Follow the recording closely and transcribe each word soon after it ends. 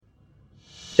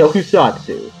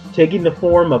tokusatsu, taking the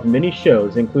form of many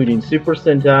shows including Super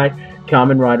Sentai,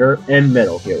 Kamen Rider, and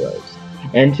Metal Heroes.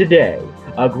 And today,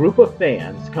 a group of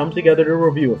fans come together to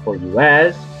review it for you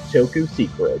as Toku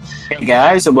Secrets. Hey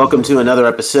guys, and welcome to another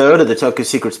episode of the Toku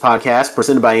Secrets podcast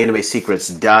presented by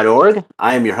AnimeSecrets.org.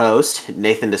 I am your host,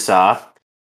 Nathan Dessau,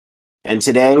 and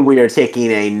today we are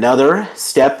taking another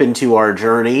step into our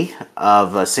journey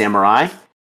of Samurai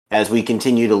as we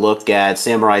continue to look at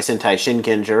Samurai Sentai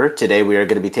Shinkenger. Today we are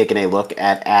going to be taking a look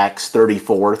at Acts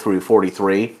 34 through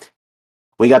 43.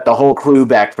 We got the whole crew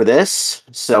back for this,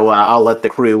 so I'll let the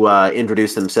crew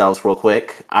introduce themselves real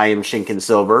quick. I am Shinken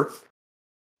Silver,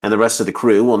 and the rest of the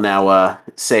crew will now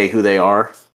say who they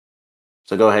are.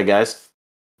 So go ahead, guys.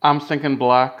 I'm Shinken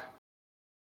Black.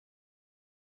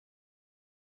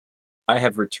 I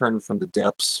have returned from the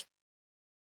depths.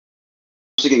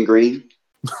 Shinken Green.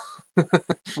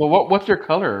 Well, what's your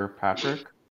color, Patrick?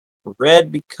 Red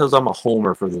because I'm a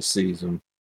homer for this season.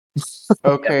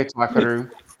 Okay, Takaru.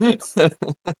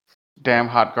 Damn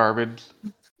hot garbage.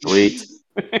 Sweet.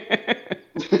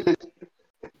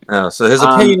 Oh, so his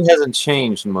opinion hasn't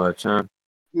changed much, huh?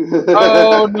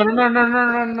 Oh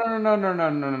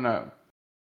no.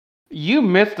 You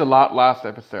missed a lot last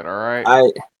episode, alright? I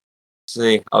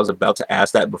was about to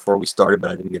ask that before we started,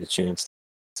 but I didn't get a chance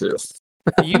to.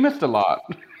 You missed a lot.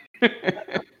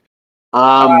 Let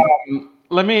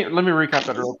me recap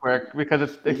that real quick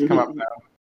because it's come up now.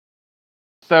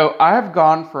 So I have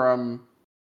gone from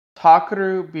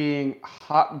Takaru being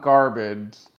hot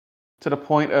garbage to the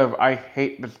point of I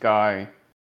hate this guy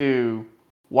to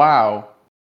wow,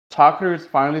 Takaru is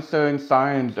finally showing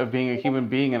signs of being a human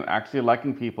being and actually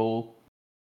liking people,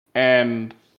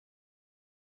 and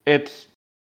it's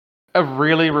a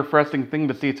really refreshing thing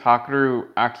to see Takaru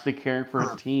actually caring for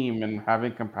his team and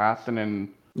having compassion and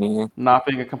not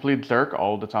being a complete jerk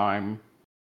all the time.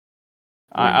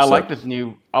 I like this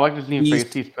new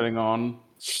face he's putting on.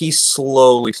 He's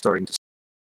slowly starting to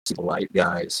see the light,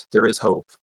 guys. There is hope.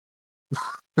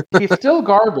 He's still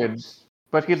garbage,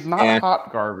 but he's not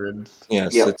hot garbage.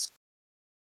 Yes, yep. It's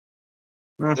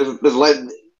There's light.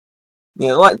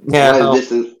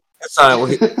 Distance. It's not,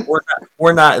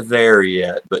 we're not there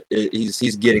yet, but he's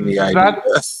getting the idea.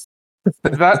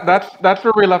 That's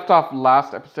where we left off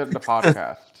last episode of the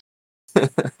podcast.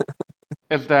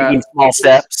 Is that small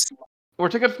steps? We're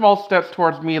taking small steps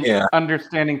towards me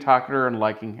understanding Takaru and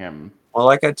liking him. Well,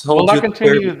 like I told you, will not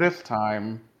continue this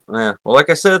time. Yeah. Well,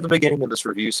 like I said at the beginning of this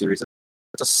review series,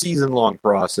 it's a season-long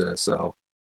process. So,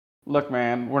 look,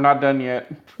 man, we're not done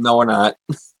yet. No, we're not.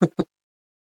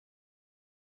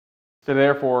 So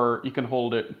therefore, you can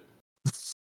hold it.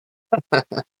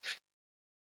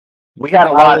 We got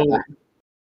a lot.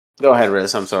 Go ahead,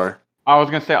 Riz. I'm sorry. I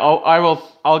was gonna say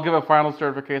I'll give a final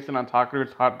certification on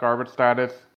Takaru's hot garbage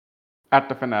status at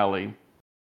the finale.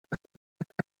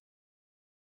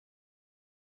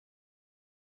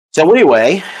 So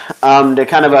anyway, to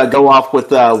kind of go off with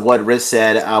what Riz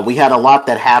said, we had a lot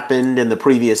that happened in the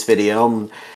previous video.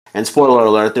 And spoiler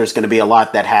alert, there's going to be a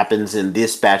lot that happens in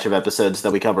this batch of episodes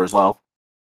that we cover as well.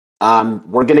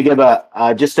 We're going to give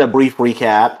just a brief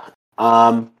recap.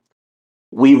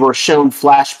 We were shown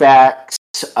flashbacks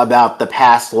about the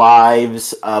past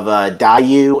lives of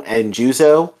Dayu and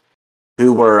Juzo,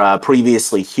 who were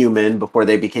previously human before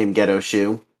they became Ghetto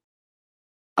Shu.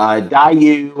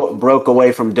 Dayu broke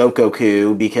away from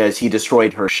Dokoku because he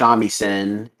destroyed her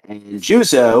shamisen, and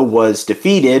Juzo was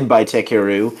defeated by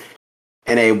Takeru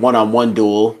in a one-on-one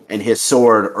duel, and his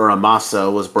sword,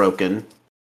 Uramasa, was broken.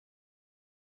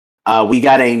 We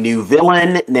got a new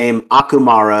villain named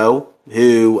Akumaro,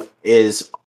 who is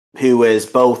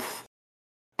both,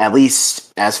 at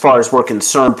least as far as we're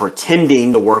concerned,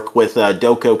 pretending to work with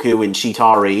Dokoku and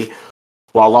Shitari,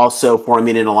 while also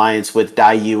forming an alliance with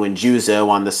Dayu and Juzo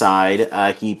on the side.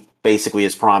 He basically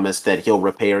has promised that he'll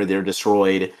repair their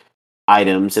destroyed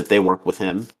items if they work with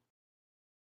him.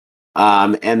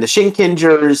 And the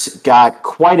Shinkengers got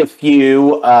quite a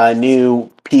few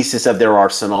new pieces of their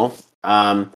arsenal.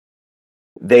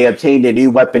 They obtained a new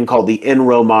weapon called the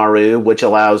Unravel, which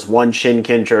allows one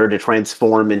Shinkenger to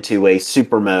transform into a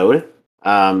super mode,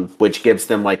 which gives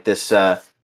them like this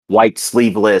white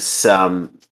sleeveless,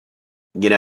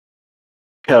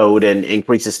 code and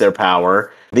increases their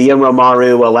power. The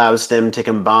Unravel allows them to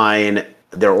combine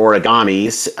their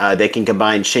origamis. They can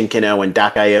combine Shinkino and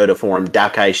Dakayo to form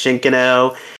Dakai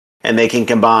Shinkino, and they can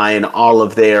combine all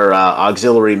of their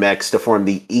auxiliary mechs to form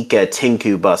the Ika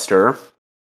Tinku Buster.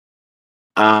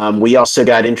 We also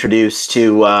got introduced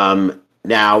to,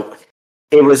 now,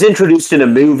 it was introduced in a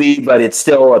movie, but it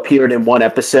still appeared in one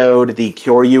episode, the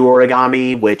Kyoryu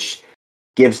origami, which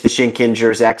gives the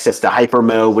Shinkengers access to hyper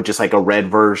mode, which is like a red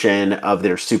version of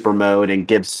their super mode, and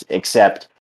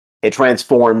it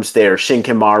transforms their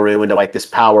Shinkenmaru into like this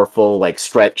powerful like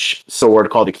stretch sword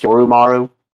called the Kyorumaru.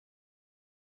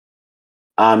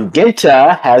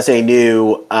 Genta has a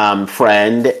new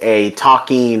friend, a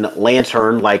talking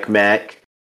lantern-like mech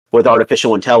with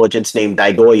artificial intelligence named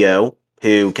Daigoyo,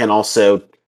 who can also,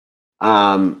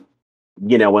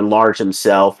 enlarge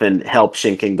himself and help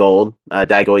Shinken Gold.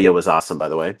 Daigoyo was awesome, by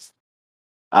the way.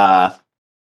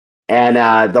 And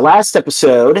the last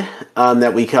episode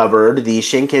that we covered, the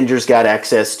Shinkengers got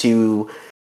access to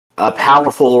a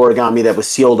powerful origami that was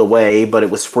sealed away, but it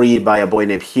was freed by a boy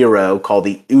named Hiro called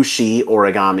the Ushi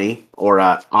origami, or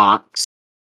Ox,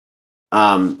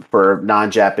 for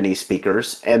non-Japanese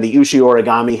speakers. And the Ushi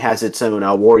origami has its own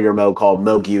warrior mode called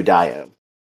Mogyu Daio.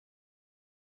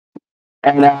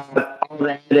 And all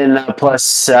that, and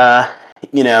plus,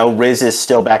 Riz is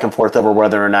still back and forth over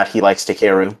whether or not he likes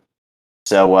Takeru.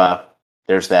 So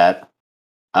there's that.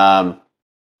 And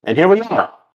here we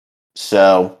are.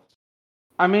 So,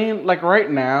 I mean, like right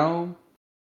now,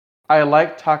 I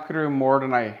like Takeru more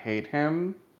than I hate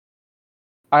him.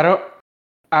 I don't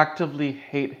actively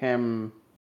hate him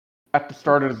at the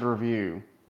start of the review.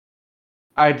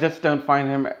 I just don't find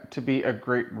him to be a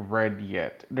great red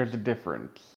yet. There's a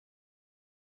difference.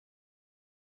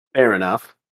 fair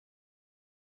enough.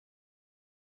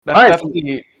 That's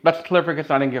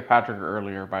clarification I didn't give Patrick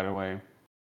earlier, by the way.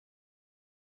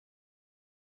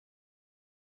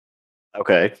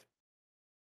 Okay.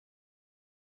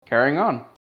 Carrying on.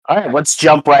 All right, let's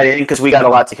jump right in because we got a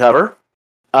lot to cover.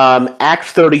 Act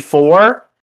 34.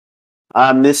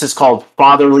 This is called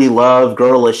Fatherly Love,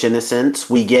 Girlish Innocence.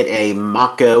 We get a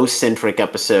Mako-centric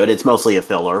episode. It's mostly a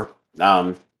filler.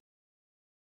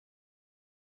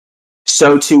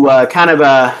 So to kind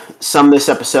of sum this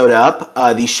episode up,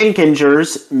 the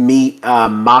Shinkengers meet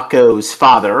Mako's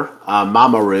father,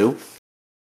 Mamoru.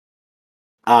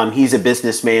 He's a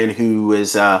businessman who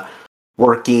is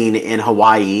working in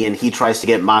Hawaii, and he tries to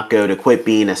get Mako to quit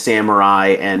being a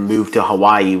samurai and move to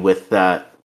Hawaii with him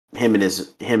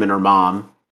and her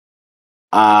mom.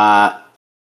 And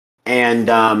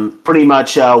pretty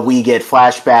much we get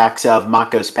flashbacks of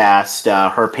Mako's past.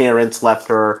 Her parents left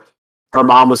her. Her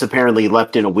mom was apparently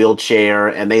left in a wheelchair,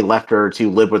 and they left her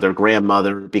to live with her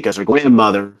grandmother because her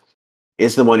grandmother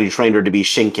is the one who trained her to be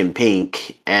Shinken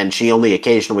Pink, and she only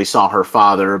occasionally saw her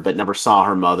father, but never saw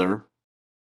her mother.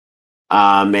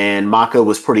 And Mako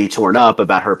was pretty torn up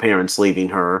about her parents leaving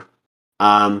her.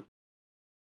 At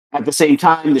the same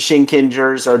time, the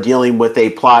Shinkengers are dealing with a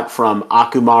plot from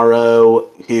Akumaro,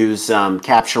 who's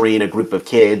capturing a group of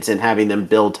kids and having them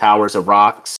build towers of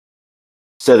rocks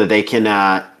so that they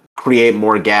can create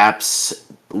more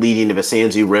gaps leading to the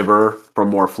Sanzu River for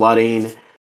more flooding.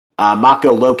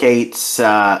 Mako locates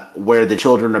where the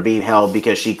children are being held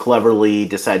because she cleverly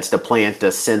decides to plant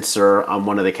a sensor on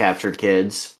one of the captured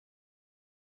kids.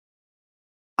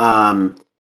 And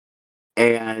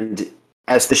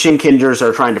as the Shinkengers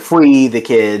are trying to free the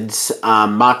kids,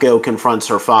 Mako confronts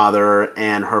her father,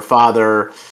 and her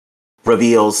father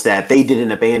reveals that they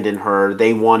didn't abandon her.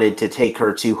 They wanted to take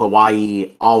her to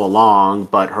Hawaii all along,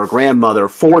 but her grandmother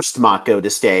forced Mako to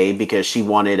stay because she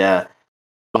wanted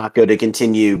Mako to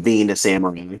continue being a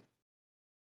samurai.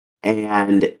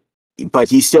 But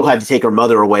he still had to take her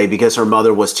mother away because her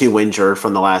mother was too injured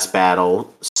from the last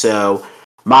battle. So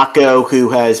Mako,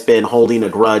 who has been holding a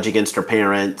grudge against her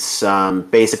parents,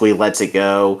 basically lets it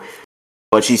go.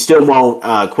 But she still won't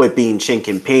quit being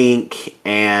Shinken Pink,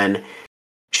 and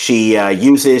she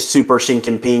uses Super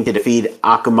Shinken Pink to defeat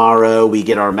Akumaro. We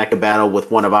get our mecha battle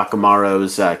with one of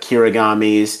Akumaro's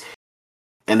Kirigamis.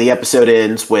 And the episode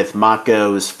ends with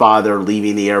Mako's father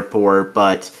leaving the airport,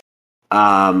 but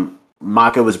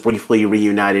Mako was briefly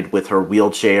reunited with her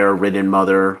wheelchair-ridden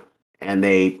mother, and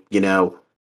they,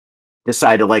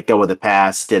 decide to let go of the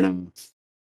past, and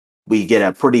we get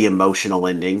a pretty emotional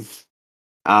ending.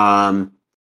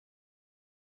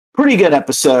 Pretty good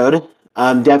episode.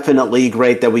 Definitely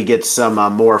great that we get some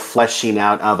more fleshing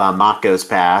out of Mako's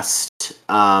past.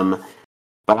 But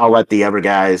I'll let the other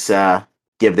guys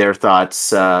give their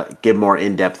thoughts, give more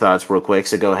in-depth thoughts real quick.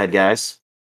 So go ahead, guys.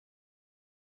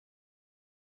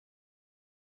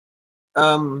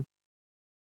 I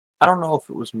don't know if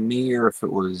it was me or if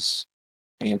it was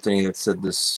Anthony that said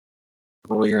this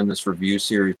earlier in this review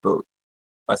series, but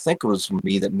I think it was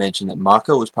me that mentioned that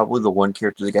Mako was probably the one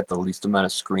character that got the least amount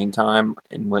of screen time,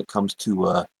 and when it comes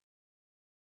to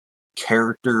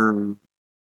character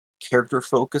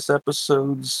focus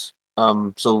episodes.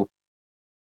 So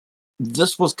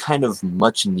this was kind of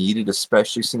much needed,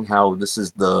 especially seeing how this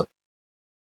is the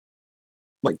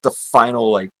like the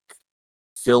final like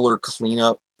filler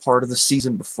cleanup part of the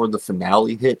season before the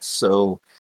finale hits. So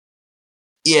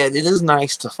yeah, it is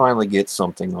nice to finally get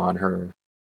something on her.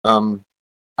 I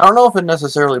don't know if it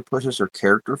necessarily pushes her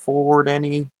character forward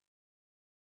any,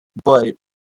 but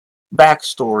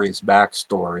backstory is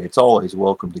backstory. It's always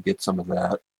welcome to get some of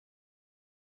that.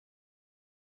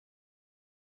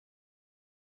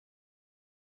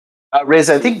 Riz,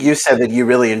 I think you said that you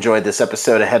really enjoyed this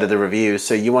episode ahead of the review,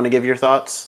 so you want to give your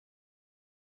thoughts?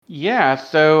 Yeah,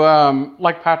 so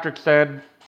like Patrick said,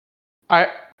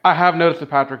 I I have noticed that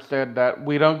Patrick said that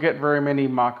we don't get very many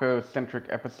Mako-centric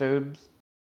episodes.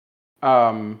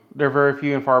 They're very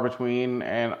few and far between,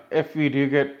 and if we do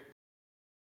get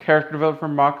character development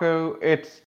from Mako,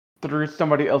 it's through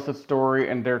somebody else's story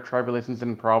and their tribulations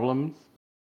and problems.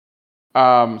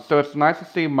 So it's nice to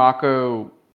see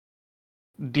Mako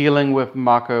dealing with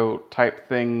Mako type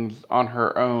things on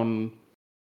her own,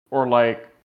 or like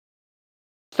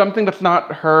something that's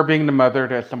not her being the mother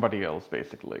to somebody else,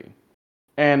 basically.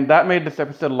 And that made this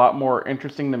episode a lot more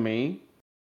interesting to me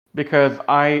because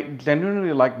I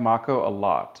genuinely like Mako a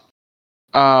lot.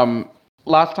 Um,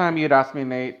 Last time you'd asked me,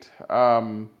 Nate,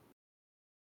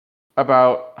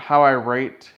 about how I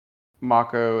rate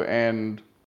Mako, and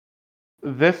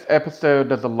this episode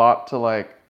does a lot to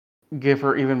like give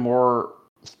her even more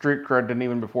street cred than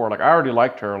even before. Like I already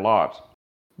liked her a lot,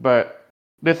 but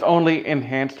this only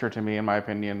enhanced her to me, in my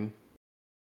opinion.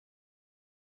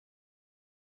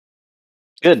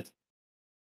 Good.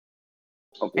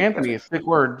 Okay. Anthony, speak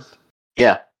words.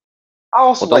 Yeah. I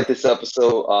also Well, like this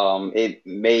episode. It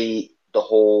made the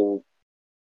whole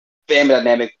family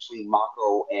dynamic between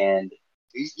Mako and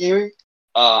Gary.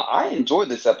 I enjoyed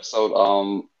this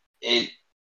episode. It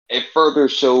further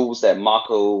shows that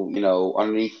Mako,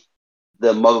 underneath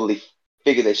the motherly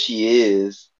figure that she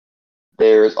is,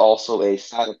 there's also a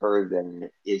side of her that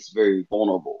is very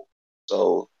vulnerable.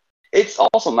 So it's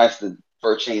also nice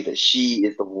for a change that she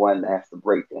is the one that has to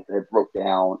that broke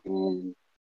down and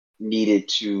needed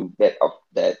to that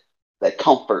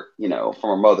comfort, from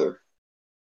her mother,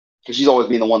 because she's always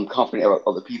been the one comforting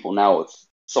other people. Now it's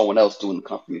someone else doing the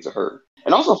comforting to her.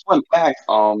 And also, fun fact: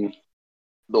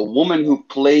 the woman who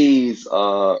plays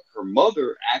her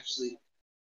mother actually.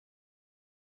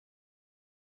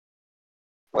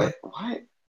 Wait, what?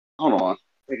 Hold on.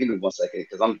 Give me 1 second,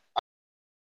 because I'm.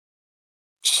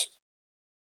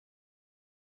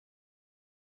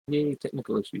 Yay,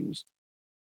 technical issues.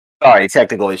 Sorry,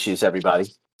 technical issues,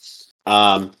 everybody.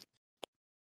 I,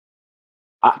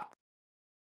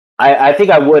 I think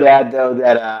I would add, though,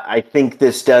 that I think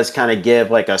this does kind of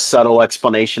give like a subtle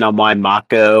explanation on why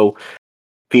Mako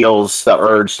feels the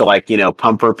urge to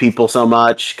comfort people so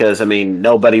much, because I mean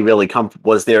nobody really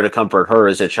was there to comfort her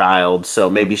as a child, so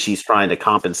maybe she's trying to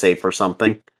compensate for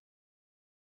something.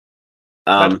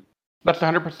 That's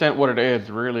 100% what it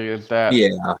is. Really, is that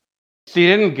Yeah, she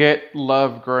didn't get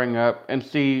love growing up, and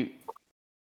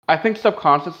I think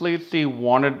subconsciously she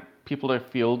wanted people to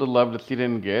feel the love that she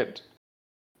didn't get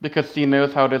because she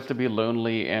knows how it is to be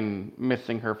lonely and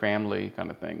missing her family,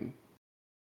 kind of thing.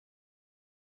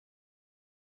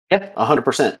 Yeah,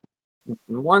 100%.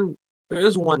 there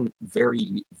is one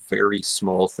very, very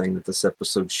small thing that this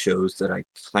episode shows that I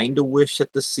kind of wish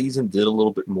that this season did a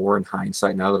little bit more in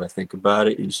hindsight. Now that I think about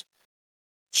it, is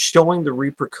showing the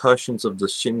repercussions of the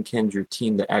Shinkenger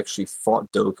team that actually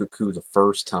fought Dokuku the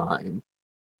first time.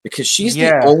 Because she's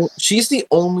the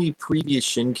only previous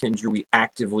Shinkenger we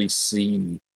actively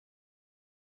see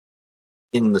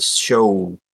in the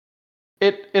show.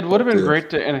 It would have been great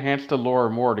to enhance the lore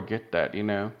more to get that,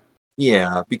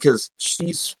 Yeah, because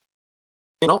she's,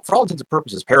 for all intents and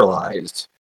purposes, paralyzed.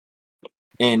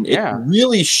 And it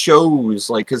really shows,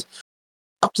 because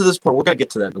up to this point, we're going to get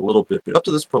to that in a little bit, but up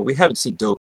to this point, we haven't seen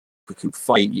Dokuku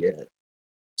fight yet.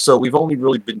 So we've only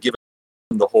really been given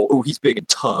the whole, oh, he's big and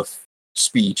tough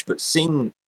speech, but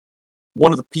seeing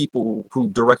one of the people who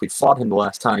directly fought him the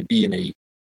last time be in a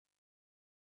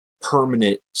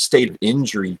permanent state of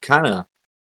injury kind of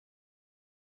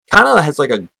has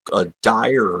like a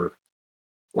dire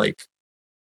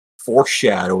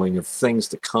foreshadowing of things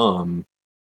to come,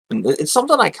 and it's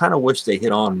something I kind of wish they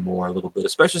hit on more a little bit,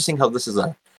 especially seeing how this is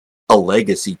a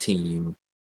legacy team.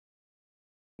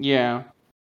 Yeah.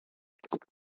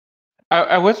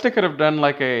 I wish they could have done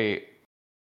at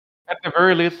the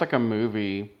very least, like a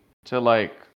movie to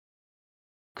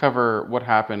cover what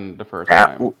happened the first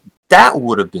time. That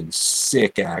would have been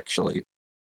sick, actually.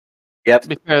 Yep.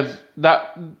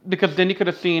 Because then you could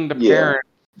have seen the parents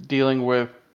dealing with,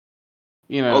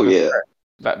 Oh yeah.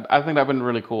 that. I think that'd been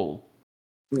really cool.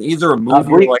 Either a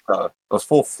movie or like a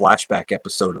full flashback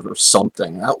episode or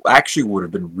something. That actually would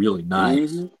have been really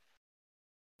nice. Mm-hmm.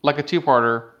 Like a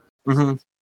two-parter. Mm-hmm.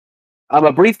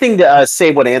 A brief thing to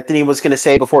say what Anthony was going to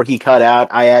say before he cut out.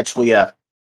 I actually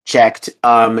checked.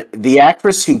 The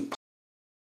actress who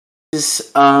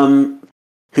plays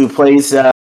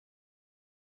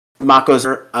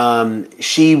Mako's,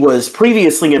 she was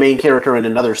previously a main character in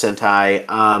another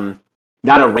Sentai.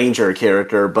 Not a ranger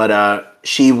character, but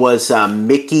she was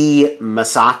Miki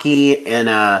Masaki in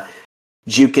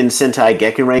Jukin Sentai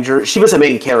Geku Ranger. She was a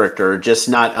main character, just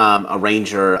not a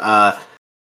ranger.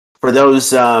 For those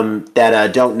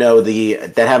that don't know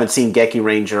that haven't seen Geku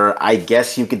Ranger, I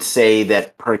guess you could say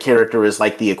that her character is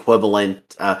like the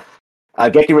equivalent.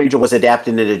 Geku Ranger was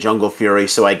adapted into Jungle Fury,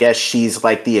 so I guess she's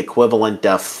like the equivalent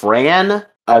of Fran.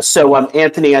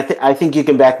 Anthony, I think you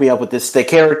can back me up with this. The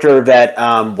character that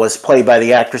was played by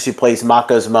the actress who plays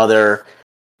Mako's mother,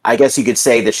 I guess you could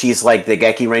say that she's like the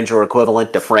Geku Ranger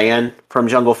equivalent to Fran from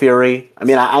Jungle Fury. I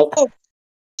mean,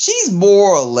 she's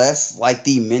more or less like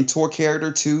the mentor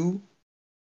character too.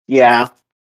 Yeah.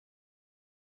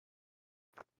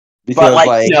 Because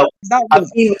but she's not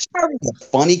really a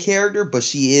funny character, but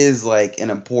she is like an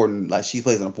important, like she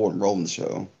plays an important role in the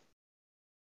show.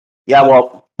 Yeah,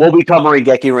 well, we'll be covering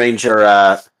Geku Ranger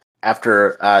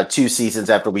after 2 seasons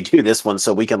after we do this one,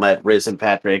 so we can let Riz and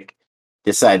Patrick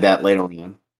decide that later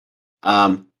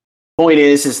on. Point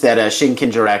is that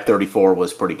Shinkenger Act 34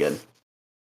 was pretty good.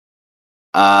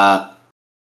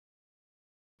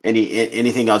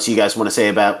 Anything else you guys want to say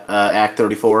about Act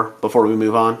 34 before we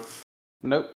move on?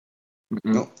 Nope.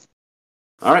 Nope.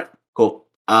 All right, cool.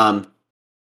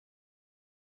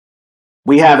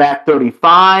 We have Act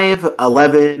 35,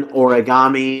 11,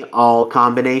 Origami, all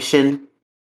combination.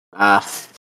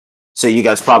 So you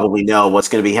guys probably know what's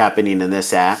going to be happening in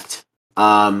this act.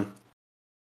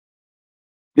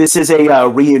 This is a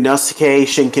Ryunosuke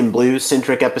Shinken Blues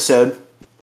centric episode.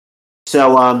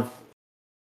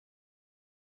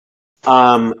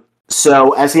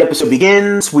 So as the episode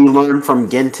begins, we learn from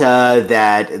Genta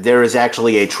that there is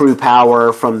actually a true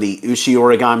power from the Ushi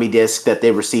origami disc that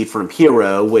they received from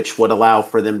Hiro, which would allow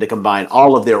for them to combine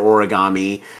all of their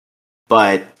origami,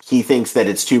 but he thinks that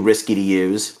it's too risky to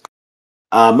use.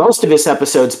 Most of this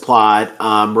episode's plot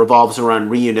revolves around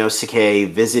Ryunosuke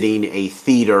visiting a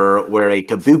theater where a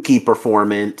kabuki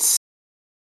performance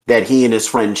that he and his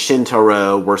friend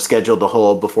Shintaro were scheduled to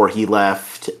hold before he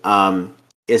left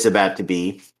is about to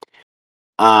be.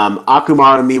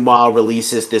 Akumaru, meanwhile,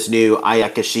 releases this new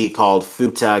Ayakashi called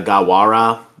Futa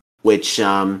Gawara, which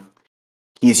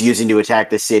he's using to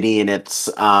attack the city, and it's,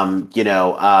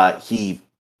 he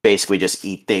basically just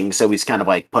eat things, so he's kind of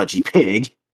like Pudgy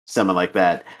Pig, something like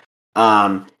that.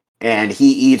 And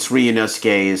he eats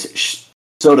Ryunosuke's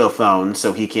Sotophone,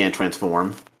 so he can't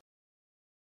transform.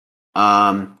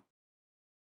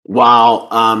 While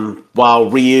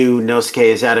Ryunosuke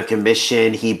is out of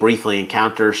commission, he briefly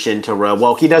encounters Shintaro.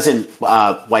 Well, he doesn't,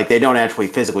 they don't actually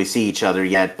physically see each other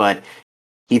yet, but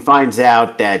he finds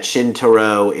out that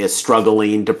Shintaro is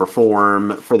struggling to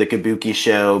perform for the Kabuki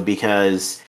show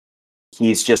because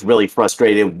he's just really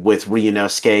frustrated with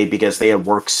Ryunosuke because they had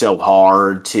worked so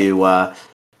hard to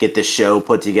get the show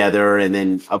put together, and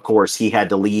then, of course, he had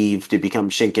to leave to become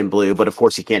Shinken Blue, but of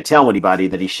course he can't tell anybody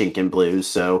that he's Shinken Blue,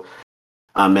 so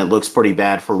it looks pretty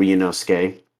bad for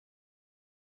Ryunosuke.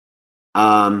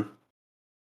 And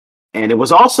it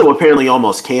was also apparently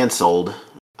almost canceled,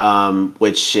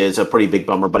 which is a pretty big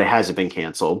bummer, but it hasn't been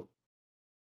canceled.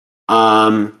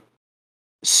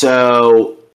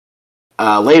 So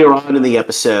later on in the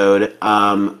episode,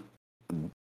 while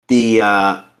the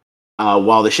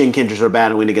Shinkengers are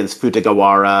battling against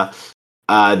Futagawara,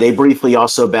 they briefly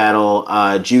also battle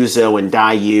Juzo and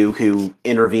Dayu, who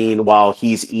intervene while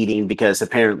he's eating because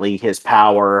apparently his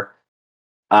power,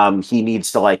 he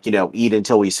needs to eat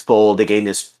until he's full to gain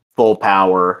his full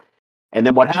power. And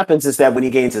then what happens is that when he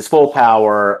gains his full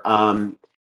power,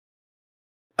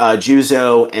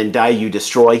 Juzo and Dayu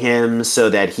destroy him so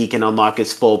that he can unlock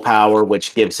his full power,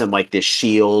 which gives him this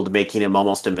shield, making him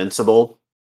almost invincible.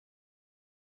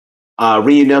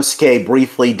 Ryunosuke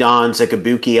briefly dons a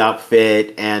kabuki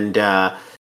outfit and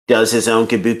does his own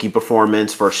kabuki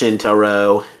performance for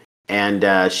Shintaro, and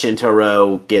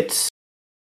Shintaro gets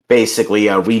basically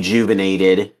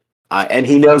rejuvenated. And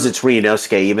he knows it's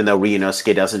Ryunosuke, even though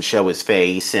Ryunosuke doesn't show his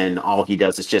face, and all he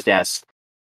does is just ask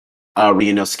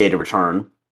Ryunosuke to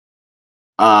return.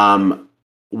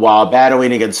 While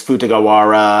battling against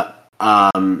Futagawara,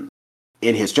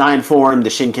 in his giant form, the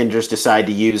Shinkengers decide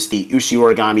to use the Ushi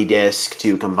origami disc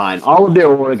to combine all of their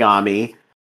origami,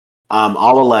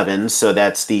 all 11. So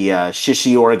that's the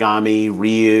Shishi Origami,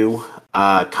 Ryu,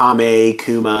 Kame,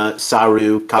 Kuma,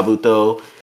 Saru, Kabuto,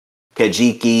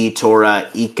 Kajiki, Tora,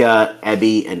 Ika,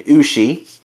 Ebi, and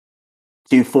Ushi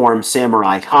to form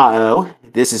Samurai Hao.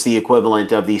 This is the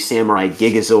equivalent of the Samurai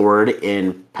Gigazord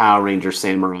in Power Ranger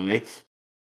Samurai.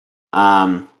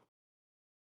 And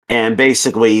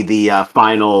basically the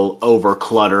final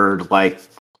over-cluttered, like,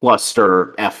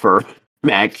 cluster effort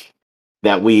mech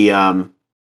that we have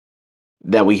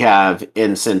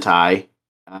in Sentai.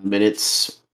 And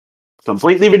it's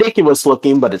completely ridiculous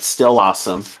looking, but it's still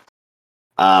awesome.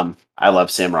 I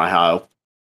love Samurai Hao.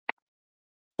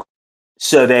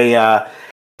 So they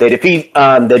defeat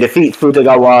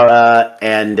Futagawara,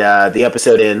 and the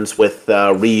episode ends with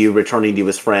Ryu returning to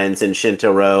his friends and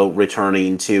Shintaro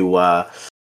returning to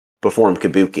perform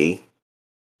Kabuki.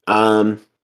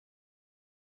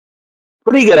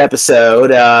 Pretty good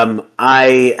episode.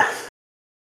 I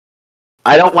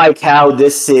don't like how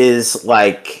this is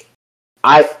like.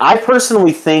 I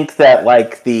personally think that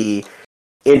like the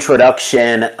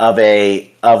introduction of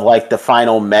like the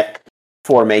final mech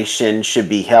formation should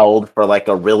be held for like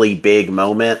a really big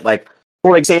moment. Like,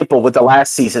 for example, with the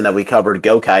last season that we covered,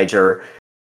 Gokaiger,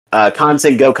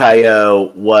 Kansen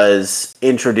Gokaio was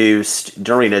introduced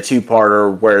during a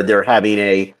two-parter where they're having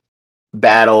a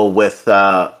battle with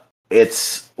Warzu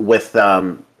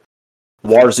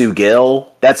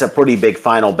Gil. That's a pretty big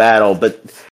final battle, but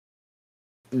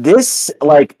this,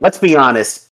 like, let's be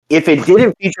honest, if it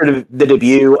didn't feature the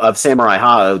debut of Samurai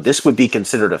Hao, this would be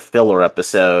considered a filler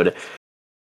episode.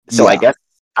 So I guess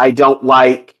I don't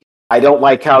like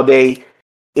how they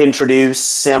introduce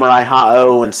Samurai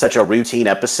Hao in such a routine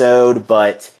episode,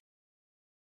 but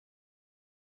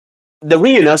the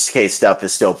Ryunosuke stuff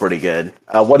is still pretty good.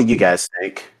 What do you guys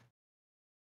think?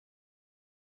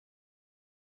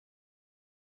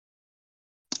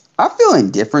 I'm feeling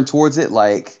indifferent towards it.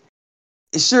 Like,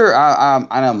 sure,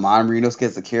 I don't mind Ryunosuke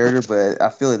as a character, but I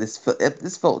feel like this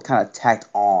felt kind of tacked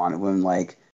on when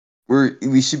like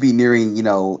we should be nearing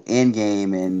end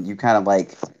game, and you kind of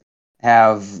like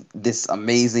have this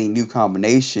amazing new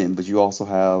combination, but you also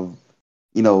have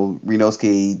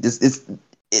Ryunosuke.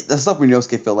 The stuff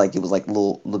Ryunosuke felt like it was like a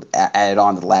little added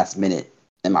on to the last minute,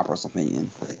 in my personal opinion.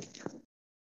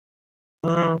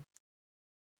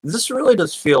 This really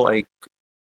does feel like,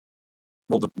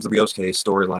 well, the Ryunosuke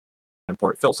storyline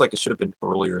part feels like it should have been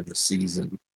earlier in the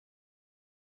season,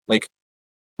 like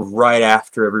right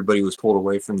after everybody was pulled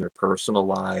away from their personal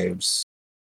lives,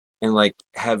 and like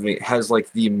has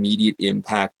like the immediate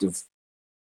impact of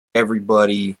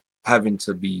everybody having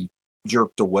to be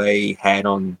jerked away had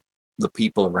on the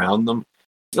people around them.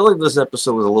 I feel like this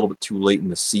episode was a little bit too late in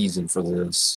the season for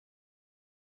this.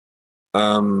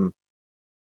 And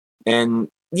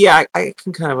yeah, I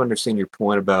can kind of understand your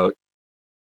point about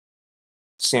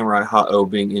Samurai Hao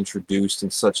being introduced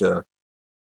in such a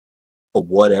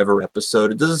whatever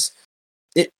episode.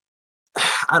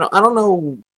 I don't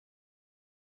know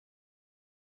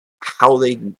how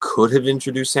they could have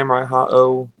introduced Samurai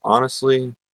Hao,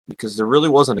 honestly, because there really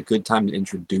wasn't a good time to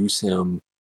introduce him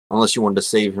unless you wanted to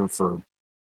save him for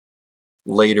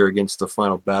later against the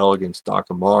final battle against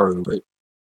Dakamaru. But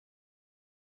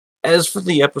as for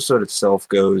the episode itself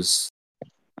goes,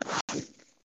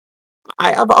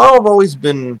 I've always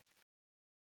been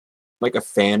like a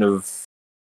fan of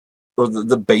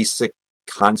the basic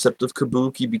concept of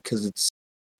Kabuki, because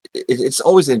it's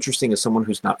always interesting as someone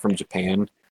who's not from Japan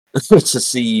to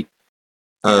see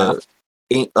other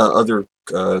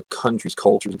countries'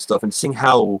 cultures and stuff, and seeing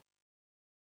how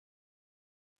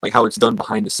it's done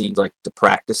behind the scenes, like the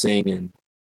practicing and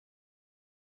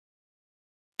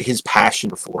his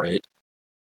passion for it,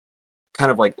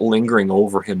 kind of like lingering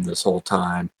over him this whole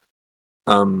time,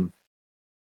 and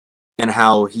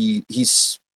how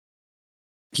he's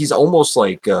almost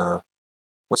like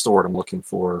what's the word I'm looking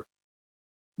for?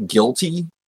 Guilty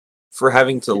for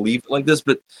having to leave like this,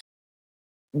 but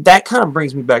that kind of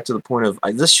brings me back to the point of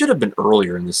this should have been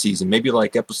earlier in the season, maybe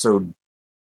like episode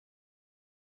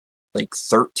like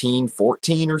 13,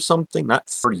 14 or something, not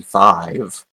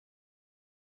 35.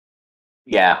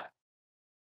 Yeah.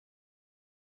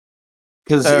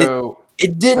 Because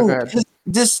it didn't, Okay.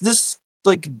 this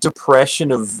like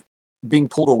depression of being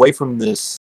pulled away from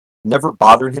this never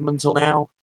bothered him until now.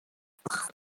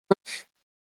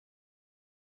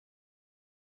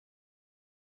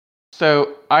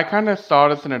 So I kind of saw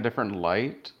this in a different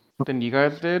light than you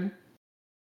guys did.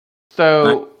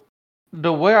 So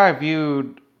the way I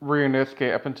viewed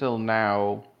Ryunosuke up until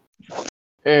now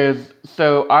is,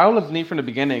 so I was neat from the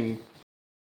beginning.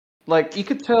 Like, you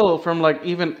could tell from like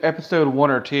even episode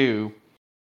 1 or 2,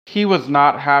 he was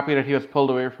not happy that he was pulled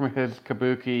away from his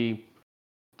kabuki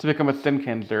to become a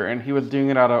Shinkenger, and he was doing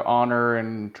it out of honor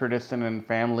and tradition and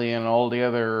family and all the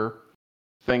other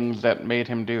things that made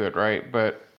him do it, right?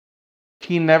 But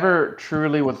he never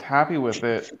truly was happy with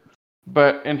it.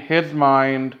 But in his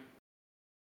mind,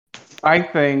 I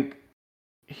think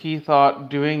he thought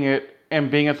doing it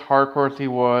and being as hardcore as he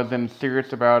was and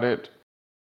serious about it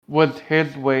was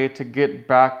his way to get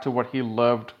back to what he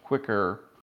loved quicker.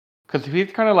 Because if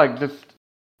he's kind of like just,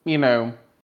 you know,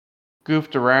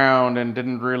 goofed around and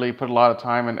didn't really put a lot of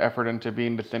time and effort into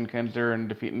being the Shinkenger and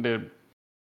defeating the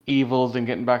evils and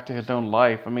getting back to his own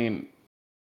life, I mean,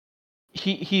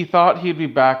 he thought he'd be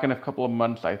back in a couple of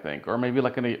months, I think, or maybe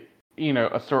like in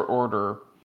a short order,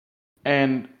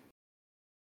 and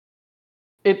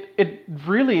it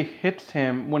really hits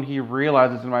him when he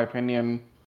realizes, in my opinion,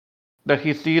 that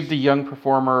he sees the young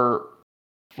performer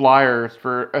flyers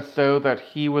for a show that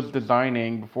he was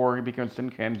designing before he became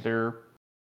Shinkanzer.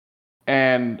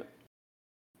 And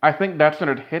I think that's when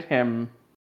it hit him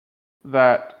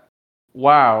that,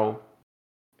 wow,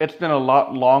 it's been a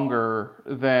lot longer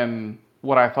than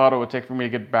what I thought it would take for me to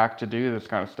get back to do this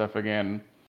kind of stuff again.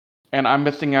 And I'm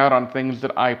missing out on things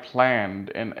that I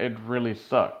planned, and it really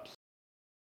sucks.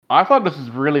 I thought this is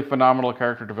really phenomenal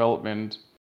character development.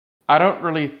 I don't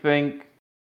really think.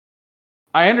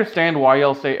 I understand why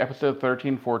y'all say episode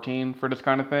 13, 14 for this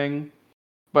kind of thing,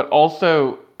 but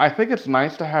also, I think it's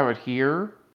nice to have it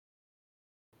here.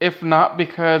 If not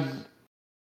because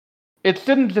it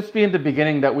shouldn't just be in the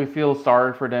beginning that we feel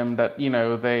sorry for them that,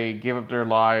 they give up their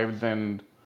lives and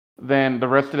then the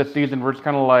rest of the season we're just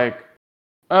kind of like,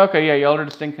 okay, yeah, y'all are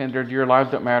the stinkenders, your lives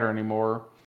don't matter anymore.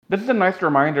 This is a nice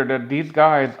reminder that these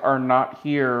guys are not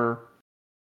here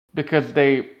because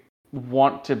they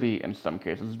want to be in some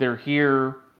cases. They're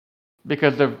here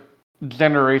because of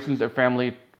generations of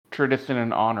family tradition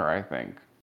and honor, I think.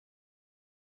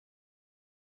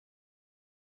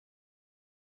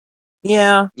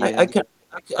 Yeah, Yeah.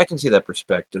 I can see that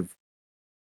perspective.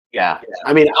 Yeah.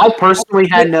 I mean, I personally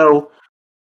had no.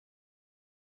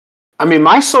 I mean,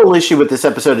 my sole issue with this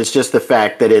episode is just the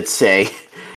fact that it's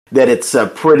a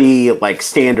pretty like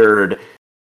standard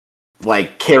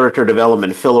like character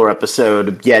development filler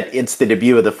episode, yet it's the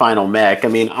debut of the final mech. I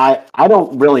mean, I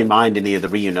don't really mind any of the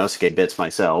Ryunosuke bits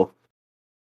myself.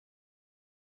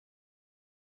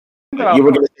 You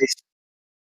were gonna say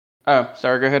Oh,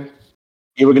 sorry, go ahead.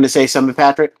 you were gonna say something,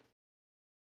 Patrick?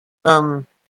 I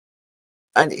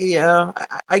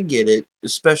get it,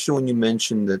 especially when you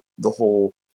mentioned that the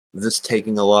whole this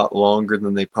taking a lot longer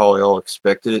than they probably all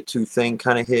expected it to thing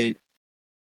kind of hit.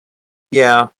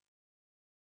 Yeah,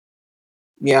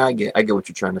 I get what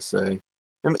you're trying to say.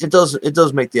 I mean, it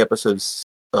does make the episodes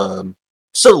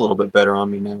still a little bit better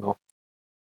on me now.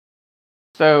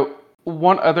 So,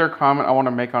 one other comment I want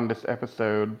to make on this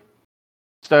episode.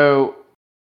 So,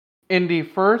 in the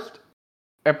first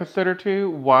episode or two,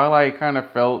 while I kind of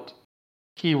felt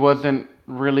he wasn't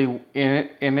really in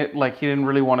it, like he didn't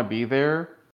really want to be there,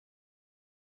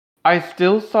 I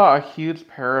still saw a huge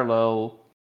parallel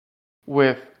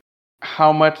with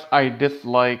how much I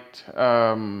disliked.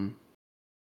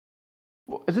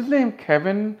 Is his name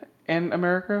Kevin in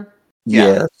America?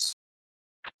 Yeah. Yes.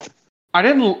 I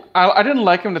didn't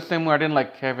like him the same way I didn't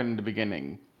like Kevin in the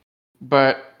beginning,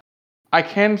 but I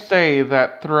can say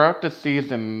that throughout the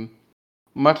season,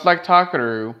 much like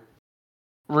Takaru,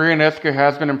 Ryunosuke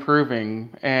has been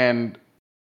improving, and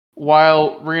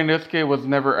while Ryunosuke was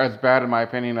never as bad in my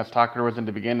opinion as Takaru was in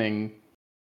the beginning,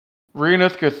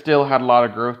 Ryunosuke still had a lot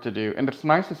of growth to do, and it's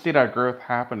nice to see that growth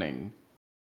happening.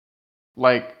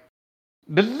 Like,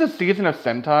 this is a season of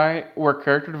Sentai where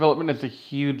character development is a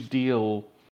huge deal,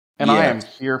 and I am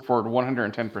Yes. here for it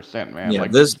 110%, man. Yeah,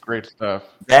 Like, this is great stuff.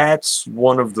 That's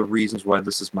one of the reasons why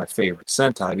this is my favorite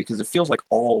Sentai, because it feels like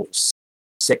all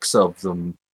 6 of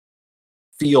them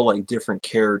feel like different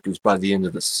characters by the end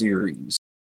of the series.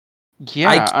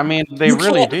 Yeah, I mean, they You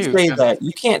really can't do. say that.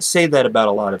 You can't say that about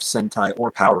a lot of Sentai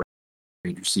or Power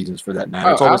Ranger seasons, for that matter.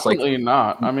 Oh, It's almost like absolutely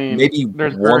not. I mean, maybe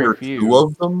there's one very or few. 2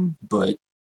 of them, but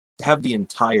to have the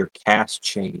entire cast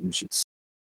change,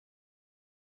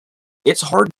 it's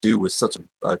hard to do with such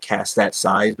a cast that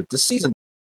size. But this season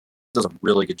does a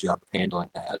really good job of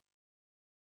handling that.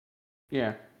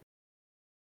 Yeah.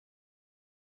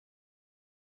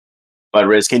 But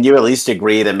Riz, can you at least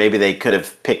agree that maybe they could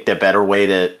have picked a better way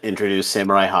to introduce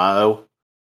Samurai Hao?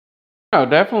 No,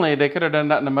 definitely, they could have done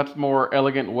that in a much more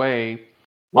elegant way.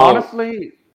 Well,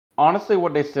 Honestly,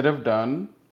 what they should have done,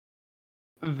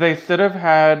 they should have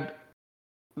had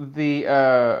the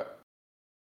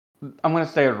I'm gonna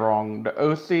say it wrong. The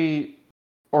OC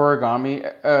origami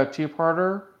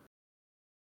two-parter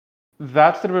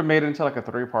that should have been made into like a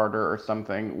 3-parter or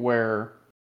something, where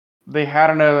they had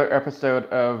another episode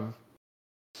of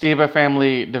Shiba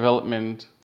family development,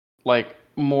 like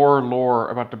more lore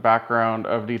about the background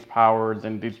of these powers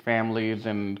and these families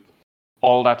and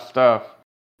all that stuff.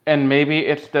 And maybe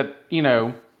it's that,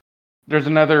 there's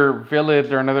another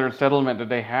village or another settlement that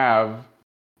they have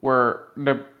where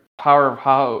the power of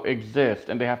Hao exists,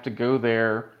 and they have to go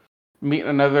there, meet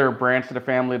another branch of the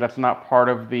family that's not part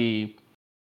of the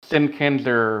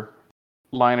Shinkenger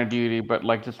line of duty, but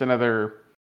like just another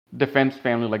defense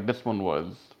family like this one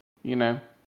was,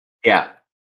 Yeah.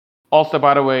 Also,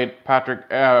 by the way, Patrick,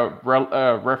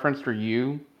 reference for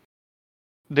you,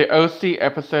 the OC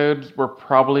episodes were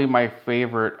probably my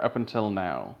favorite up until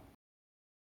now.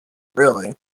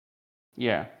 Really?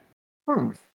 Yeah.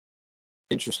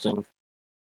 Interesting.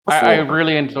 I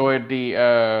really enjoyed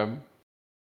the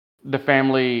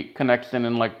family connection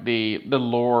and like the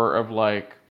lore of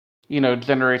like,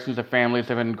 generations of families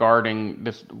have been guarding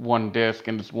this one disc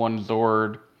and this one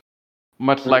Zord.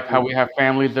 Much like how we have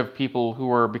families of people who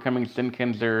are becoming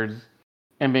Shinkenzers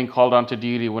and being called onto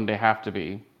duty when they have to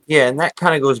be. Yeah, and that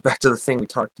kind of goes back to the thing we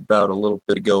talked about a little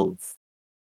bit ago of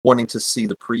wanting to see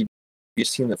the previous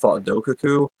team that fought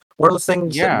Dokaku. One of the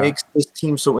things that makes this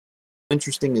team so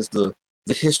interesting is the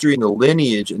history and the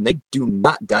lineage, and they do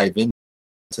not dive into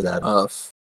that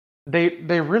enough.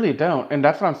 They really don't, and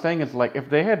that's what I'm saying is like if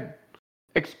they had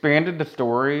expanded the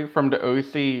story from the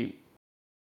OC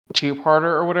 2-parter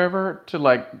or whatever to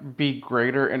like be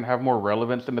greater and have more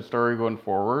relevance in the story going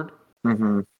forward,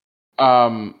 they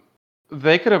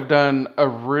could have done a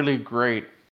really great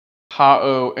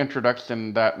Hao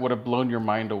introduction that would have blown your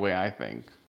mind away, I think.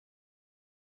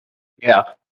 Yeah.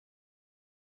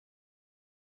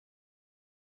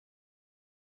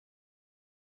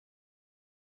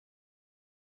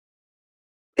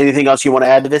 Anything else you want to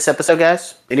add to this episode,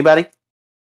 guys? Anybody?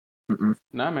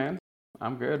 Nah, man.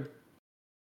 I'm good.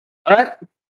 All right.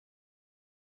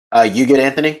 You good,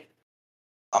 Anthony?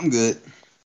 I'm good.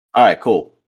 All right,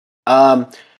 cool.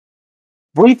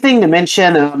 Brief thing to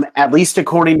mention, at least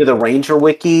according to the Ranger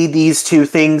Wiki, these two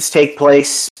things take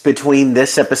place between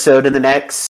this episode and the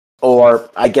next, or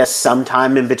I guess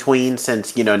sometime in between,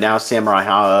 since, now Samurai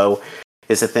Hao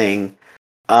is a thing.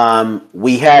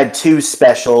 We had 2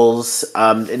 specials.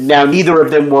 Now, neither of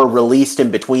them were released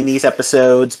in between these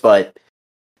episodes, but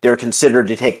they're considered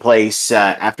to take place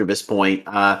after this point.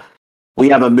 We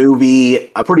have a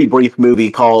pretty brief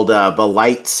movie called The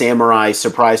Light Samurai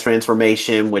Surprise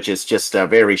Transformation, which is just a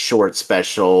very short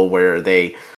special where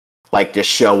they like to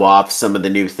show off some of the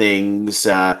new things.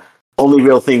 Only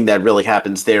real thing that really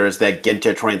happens there is that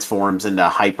Genta transforms into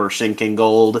Hyper Shinken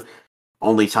Gold.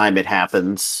 Only time it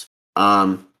happens.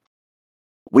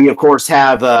 We, of course,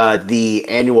 have the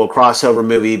annual crossover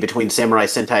movie between Samurai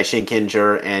Sentai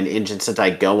Shinkenger and Engine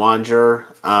Sentai Go-Onger.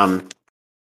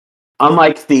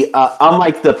 Unlike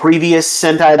the previous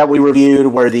Sentai that we reviewed,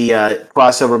 where the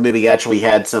crossover movie actually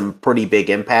had some pretty big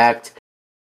impact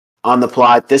on the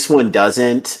plot, this one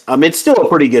doesn't. It's still a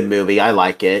pretty good movie. I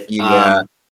like it. Yeah.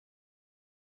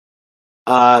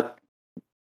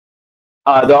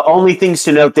 The only things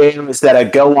to note there is that a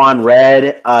Go-On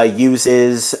Red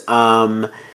uses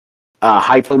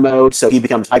Hyper Mode, so he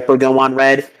becomes Hyper Go-On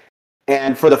Red.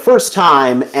 And for the first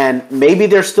time, and maybe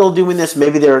they're still doing this,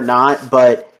 maybe they're not,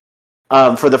 but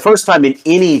for the first time in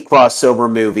any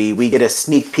crossover movie, we get a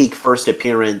sneak peek first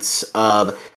appearance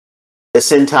of the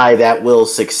Sentai that will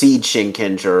succeed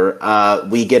Shinkenger.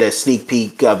 We get a sneak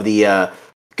peek of the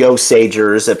Ghost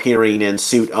Sagers appearing in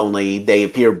suit only. They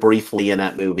appear briefly in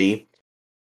that movie.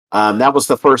 That was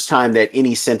the first time that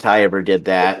any Sentai ever did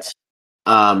that.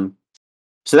 So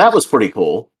that was pretty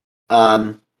cool.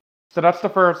 So that's the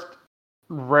first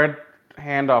red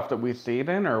handoff that we see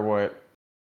then, or what?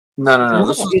 No.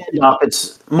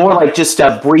 It's more like just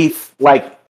a brief,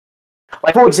 like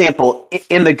for example,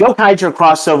 in the Gokaiger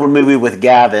crossover movie with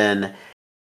Gavin,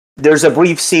 there's a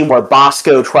brief scene where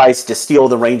Bosco tries to steal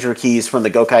the Ranger keys from the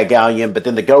Gokai Galleon, but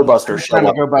then the Go Busters show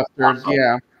up. Go Busters,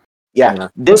 yeah. Yeah.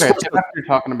 This that's what you're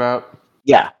talking about.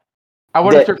 Yeah. I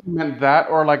would have certainly meant that,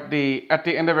 or like at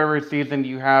the end of every season,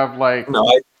 you have like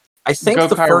I think Gokai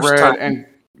the first Red time and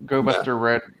Go Buster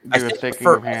Red do a shaking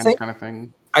of hands kind of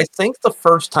thing. I think the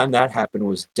first time that happened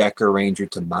was Deca Ranger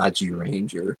to Maji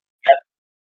Ranger.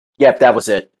 Yep, that was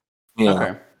it.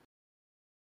 Yeah.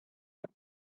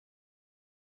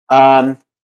 Okay.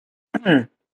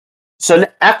 So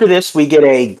after this, we get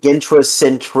a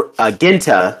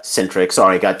Genta-centric,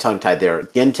 sorry, I got tongue-tied there,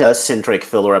 Genta-centric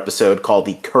filler episode called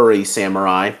The Curry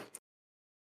Samurai.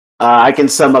 I can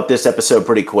sum up this episode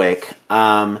pretty quick.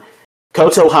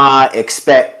 Kotoha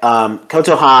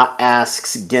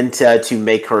asks Genta to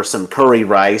make her some curry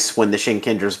rice when the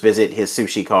Shinkengers visit his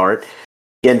sushi cart.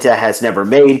 Genta has never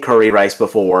made curry rice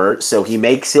before, so he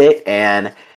makes it,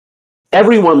 and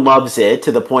everyone loves it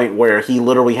to the point where he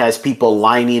literally has people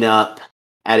lining up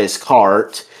at his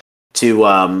cart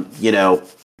to,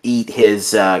 eat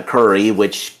his curry,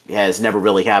 which has never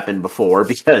really happened before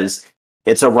because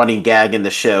it's a running gag in the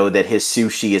show that his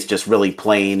sushi is just really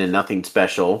plain and nothing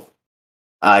special.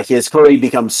 His curry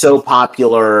becomes so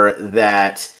popular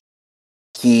that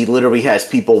he literally has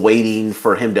people waiting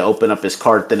for him to open up his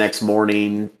cart the next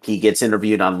morning. He gets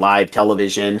interviewed on live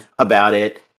television about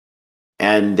it.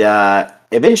 And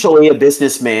eventually a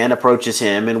businessman approaches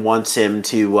him and wants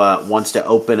to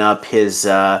open up his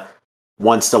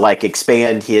wants to like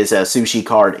expand his sushi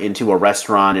cart into a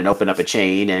restaurant and open up a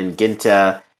chain. And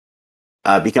Genta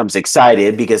becomes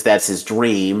excited because that's his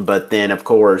dream. But then, of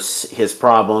course, his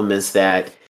problem is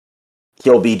that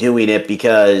he'll be doing it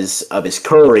because of his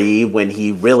curry when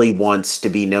he really wants to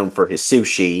be known for his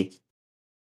sushi.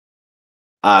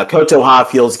 Kotoha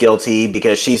feels guilty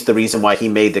because she's the reason why he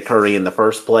made the curry in the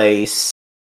first place,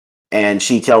 and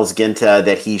she tells Genta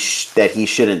that he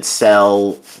shouldn't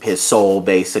sell his soul.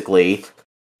 Basically,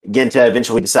 Genta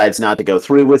eventually decides not to go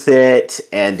through with it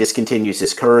and discontinues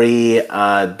his curry.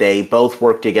 They both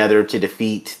work together to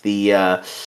defeat the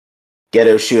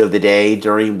Ghetto Shoe of the Day,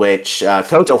 during which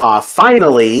Kotoha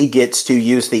finally gets to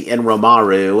use the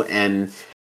Enromaru and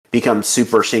becomes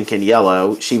Super Shinken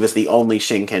Yellow. She was the only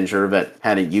Shinkenger that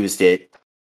hadn't used it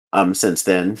since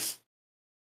then,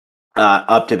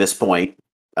 up to this point.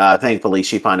 Thankfully,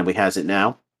 she finally has it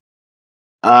now.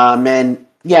 And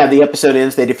yeah, the episode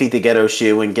ends. They defeat the Ghetto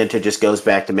Shoe, and Genta just goes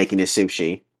back to making his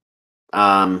sushi.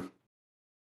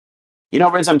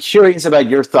 Riz, I'm curious about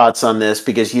your thoughts on this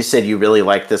because you said you really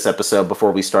liked this episode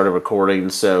before we started recording.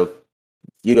 So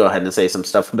you go ahead and say some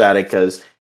stuff about it because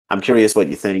I'm curious what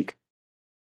you think.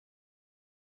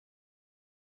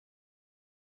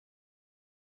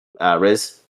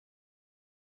 Riz?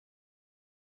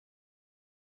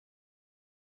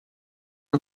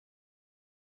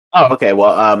 Oh, okay.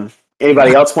 Well,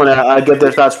 anybody else want to give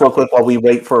their thoughts real quick while we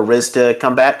wait for Riz to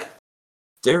come back?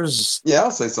 Yeah,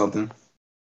 I'll say something.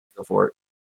 Go for it.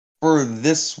 For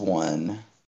this one,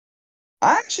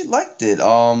 I actually liked it.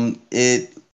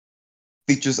 It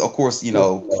features, of course,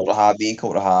 Kotoha being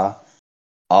Kotoha.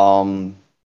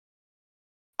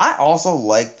 I also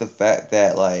like the fact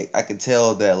that like I could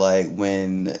tell that like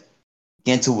when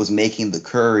Gento was making the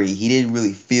curry, he didn't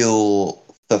really feel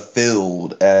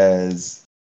fulfilled as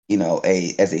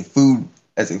a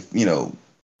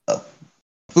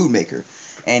food maker,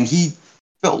 and he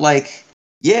felt like,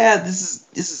 yeah, this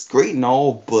is great and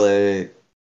all, but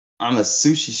I'm a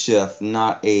sushi chef,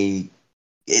 not a.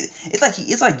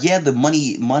 It's like yeah, the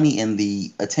money and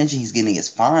the attention he's getting is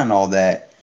fine and all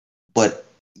that, but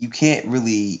you can't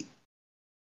really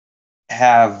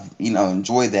have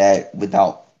enjoy that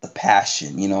without the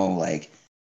passion. Like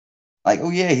oh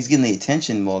yeah, he's getting the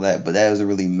attention and all that, but that doesn't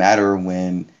really matter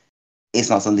when it's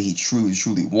not something he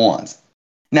truly wants.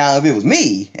 Now, if it was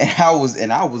me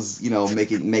and I was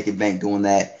making bank doing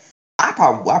that, I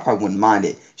probably wouldn't mind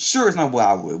it. Sure, it's not what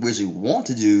I would originally want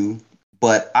to do,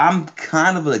 but I'm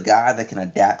kind of a guy that can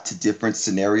adapt to different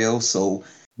scenarios, so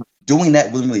doing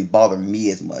that wouldn't really bother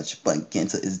me as much. But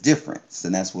Genta is different,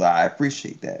 and that's why I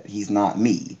appreciate that. He's not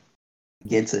me.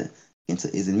 Genta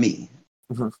isn't me.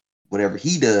 Mm-hmm. Whatever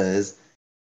he does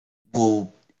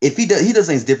will if he does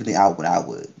things differently, I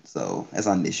would. So that's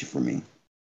not an issue for me.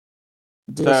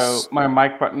 So my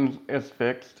mic button is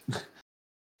fixed.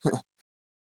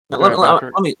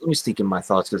 Let me speak in my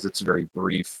thoughts because it's very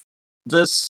brief.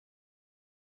 This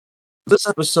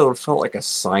episode felt like a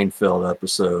Seinfeld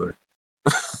episode.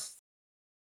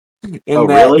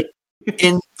 Really?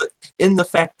 In the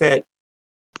fact that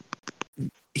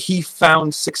he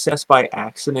found success by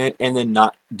accident and then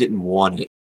didn't want it.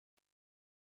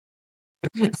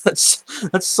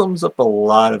 That sums up a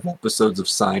lot of episodes of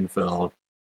Seinfeld.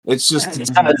 It's just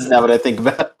That's not what I think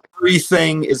about.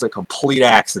 everything is a complete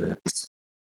accident.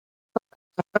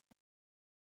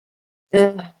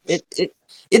 It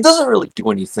doesn't really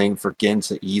do anything for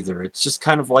Genta either. It's just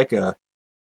kind of like a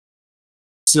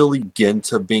silly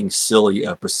Genta being silly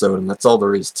episode, and that's all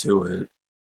there is to it.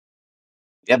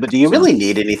 Yeah, but do you really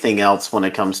need anything else when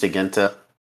it comes to Genta?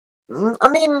 I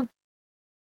mean,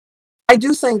 I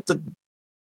do think that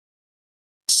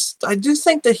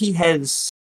he has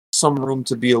some room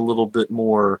to be a little bit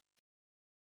more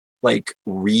like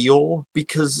real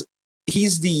because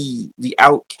he's the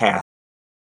outcast.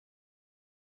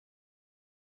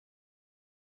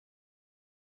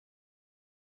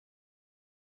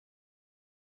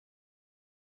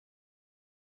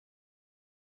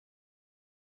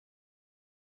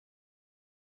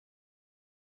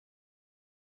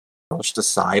 brushed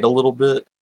aside a little bit.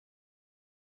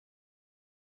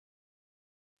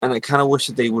 And I kind of wish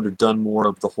that they would have done more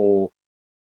of the whole,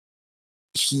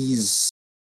 he's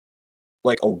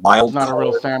like a wild He's not a card.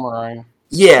 real samurai.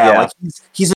 Yeah, Yeah. like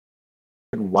he's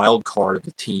a wild card of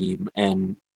the team,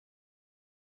 and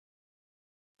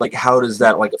like how does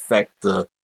that like affect the?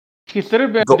 He should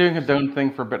have been Go- doing his own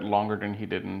thing for a bit longer than he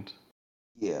didn't.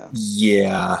 Yeah.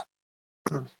 Yeah.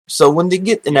 So when they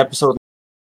get an episode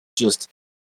just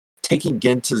taking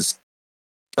Genta's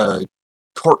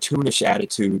cartoonish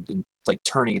attitude and like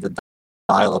turning the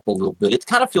dial up a little bit, it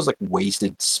kind of feels like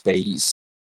wasted space.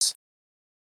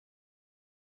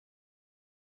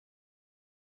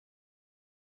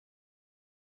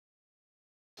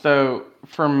 So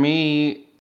for me,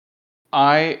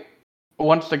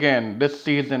 once again, this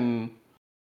season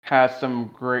has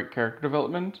some great character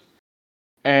development,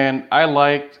 and I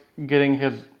liked getting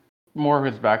more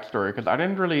of his backstory because I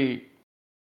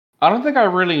don't think I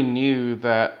really knew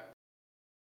that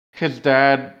his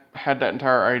dad had that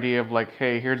entire idea of like,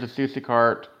 hey, here's a sushi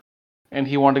cart, and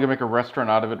he wanted to go make a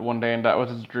restaurant out of it one day, and that was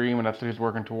his dream, and that's what he's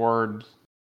working towards.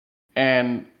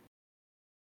 And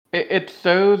it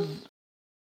shows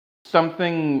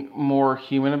something more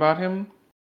human about him,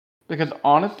 because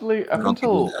honestly, I'll give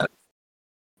you that.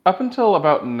 up until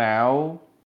about now,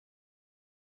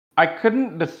 I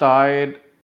couldn't decide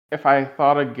if I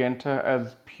thought of Genta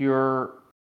as pure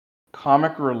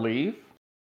comic relief,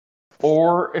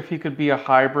 or if he could be a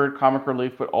hybrid comic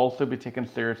relief but also be taken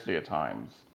seriously at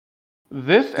times.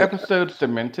 This Yeah. episode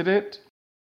cemented it.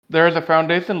 There is a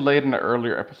foundation laid in the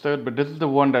earlier episode, but this is the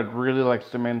one that really like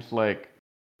cements like,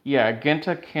 yeah,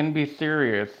 Genta can be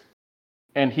serious,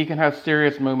 and he can have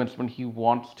serious moments when he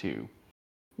wants to,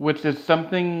 which is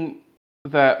something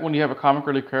that when you have a comic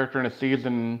relief character in a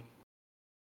season,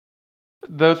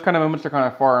 those kind of moments are kind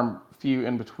of far and few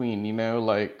in between, you know?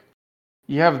 Like,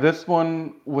 you have this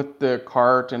one with the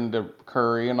cart and the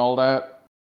curry and all that,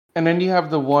 and then you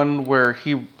have the one where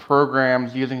he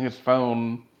programs using his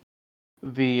phone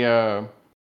the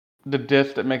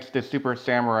disc that makes the Super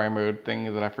Samurai mode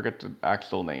thing that I forget the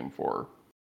actual name for.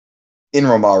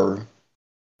 Inromaru.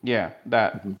 Yeah,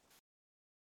 that. Mhm.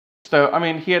 So, I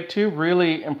mean, he had two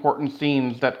really important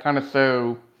scenes that kind of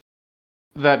show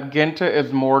that Genta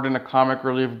is more than a comic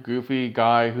relief goofy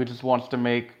guy who just wants to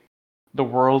make the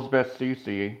world's best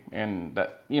sushi, and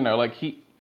that, you know, like he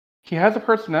has a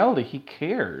personality, he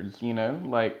cares, you know,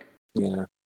 like Yeah.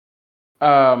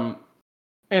 um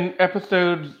in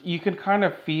episodes you can kind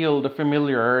of feel the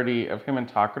familiarity of him and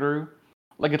Takaru.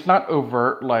 Like, it's not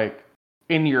overt, like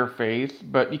in your face,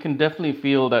 but you can definitely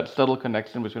feel that subtle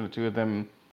connection between the two of them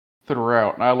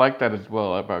throughout, and I like that as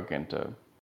well about Genta.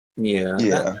 Yeah.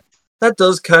 Yeah. That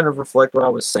does kind of reflect what I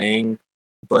was saying,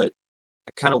 but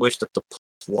I kind of wish that the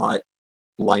plot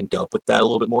lined up with that a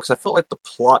little bit more, because I felt like the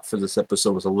plot for this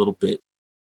episode was a little bit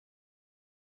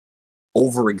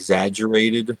over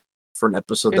exaggerated for an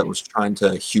episode that It, was trying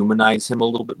to humanize him a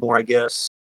little bit more, I guess,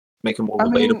 make him more I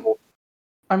mean, relatable.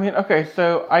 okay,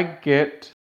 so I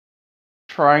get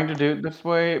trying to do it this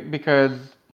way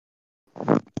because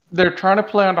they're trying to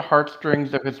play on the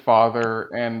heartstrings of his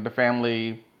father and the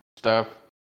family stuff,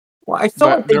 Well, I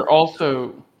felt like but they're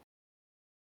also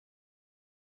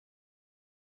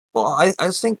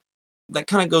I think that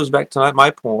kind of goes back to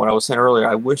my point, what I was saying earlier.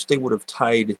 I wish they would have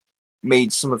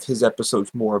made some of his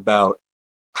episodes more about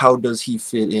how does he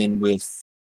fit in with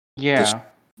the yeah.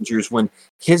 Strangers when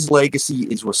his legacy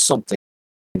was something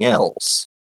else.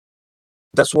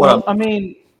 That's what Well, I I'm.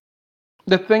 mean,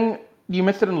 the thing you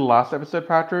missed it in the last episode,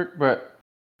 Patrick, but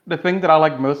the thing that I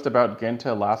like most about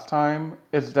Genta last time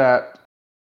is that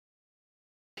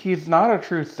he's not a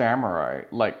true samurai.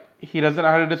 Like, he doesn't know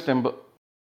how to dissemble.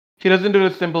 He doesn't do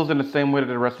the symbols in the same way that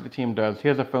the rest of the team does. He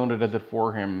has a phone that does it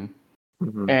for him,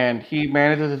 Mhm. and he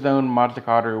manages his own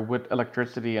Mazakaru with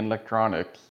electricity and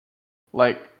electronics.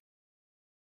 Like,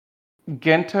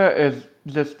 Genta is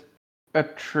just a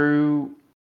true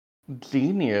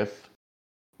genius,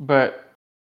 but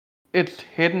it's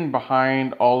hidden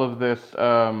behind all of this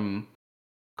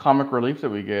comic relief that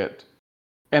we get,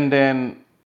 and then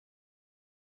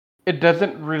it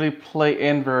doesn't really play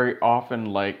in very often.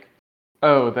 Like,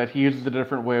 oh, that he uses a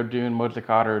different way of doing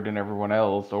Mozakaru than everyone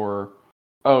else, or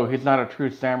oh, he's not a true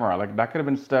samurai. Like, that could have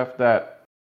been stuff that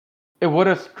it would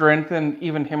have strengthened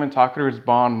even him and Takaru's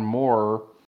bond more,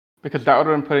 because that would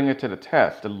have been putting it to the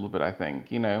test a little bit, I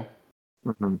think, you know?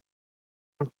 Mhm.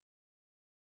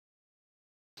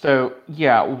 So,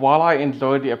 yeah, while I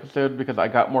enjoyed the episode because I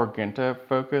got more Genta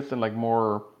focus and like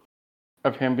more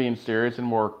of him being serious and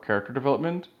more character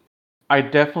development, I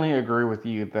definitely agree with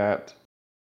you that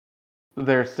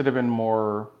there should have been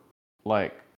more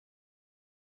like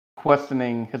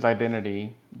questioning his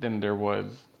identity than there was.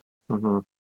 Mm-hmm.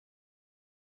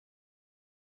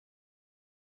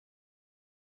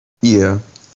 Yeah.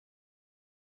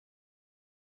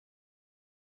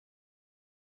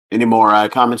 Any more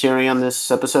commentary on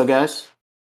this episode, guys?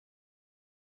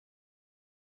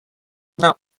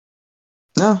 No.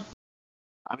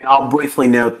 I mean, I'll briefly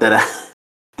note that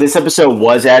this episode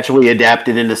was actually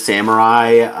adapted into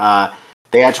Samurai.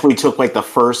 They actually took like the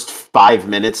first 5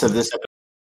 minutes of this episode,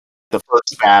 the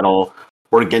first battle,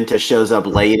 where Genta shows up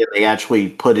late, and they actually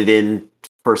put it in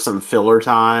for some filler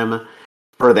time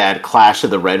for that Clash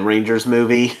of the Red Rangers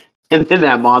movie. And then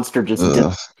that monster just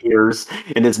disappears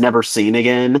and is never seen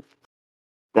again.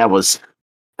 That was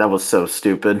so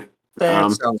stupid.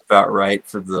 That sounds about right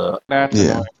for the That's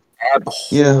Yeah. annoying.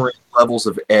 abhorrent levels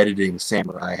of editing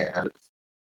Samurai had.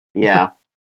 Yeah.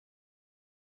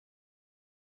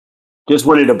 Just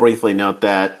wanted to briefly note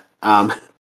that.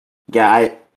 Yeah,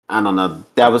 I don't know.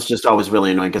 That was just always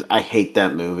really annoying because I hate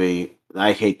that movie.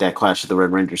 I hate that Clash of the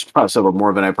Red Rangers crossover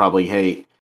more than I probably hate.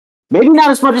 Maybe not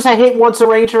as much as I hate Once a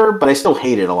Ranger, but I still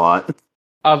hate it a lot.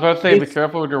 I was about to say, be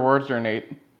careful with your words there,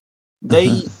 Nate.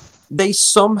 They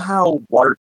somehow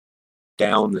watered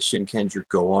down the Shinkenger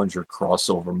Go-Onger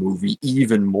crossover movie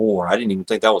even more. I didn't even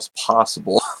think that was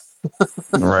possible.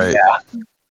 Right.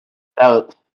 Yeah.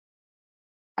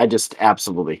 I just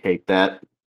absolutely hate that.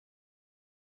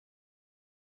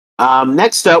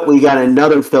 Next up, we got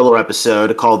another filler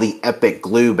episode called the Epic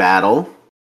Glue Battle.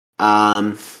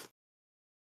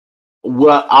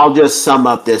 Well, I'll just sum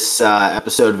up this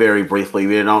episode very briefly.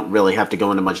 We don't really have to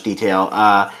go into much detail.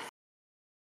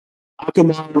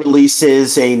 Akuma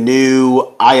releases a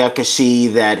new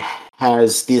Ayakashi that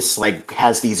has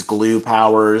these glue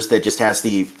powers that just has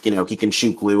he can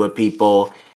shoot glue at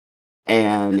people,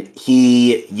 and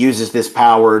he uses this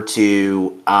power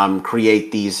to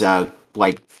create these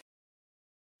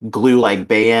glue-like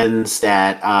bands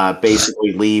that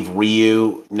basically leave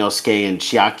Ryu, Nosuke, and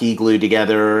Chiaki glued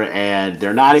together, and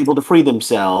they're not able to free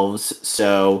themselves,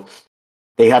 so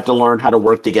they have to learn how to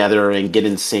work together and get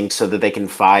in sync so that they can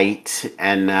fight.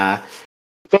 And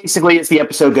basically, as the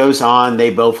episode goes on,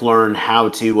 they both learn how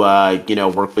to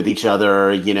work with each other.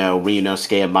 Ryu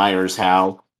Nosuke admires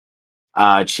how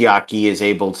Chiaki is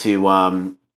able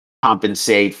to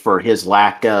compensate for his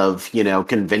lack of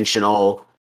conventional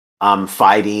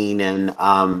fighting and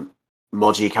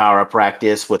Mojikara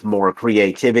practice with more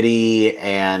creativity,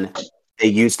 and they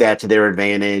use that to their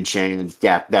advantage. And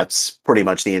yeah, that's pretty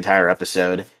much the entire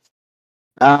episode.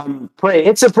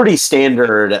 It's a pretty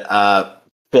standard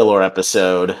filler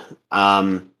episode.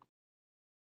 I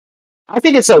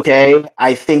think it's okay.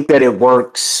 I think that it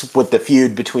works with the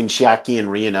feud between Chiaki and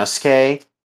Ryunosuke,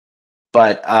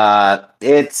 but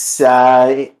it's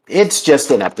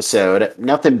just an episode.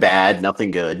 Nothing bad,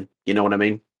 nothing good. You know what I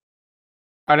mean?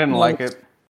 I didn't like it.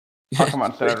 I'll come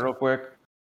out and say that real quick.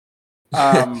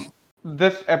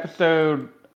 This episode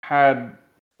had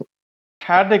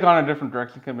they gone a different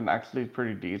direction, could have been actually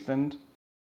pretty decent.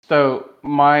 So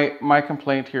my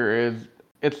complaint here is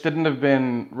it shouldn't have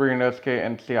been Ryunosuke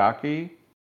and Chiaki.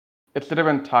 It should have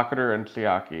been Takeru and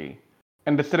Chiaki.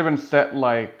 And it should have been set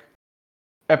like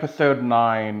episode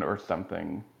 9 or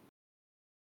something.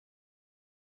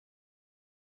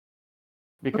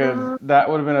 Because that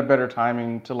would have been a better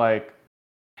timing to like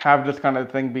have this kind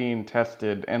of thing being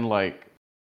tested and like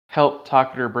help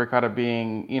Takeru break out of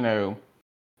being,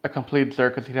 a complete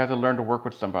zerk, because he'd have to learn to work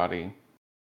with somebody.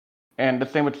 And the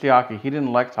same with Chiaki. He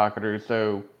didn't like Takeru,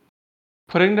 so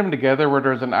putting them together where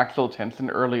there's an actual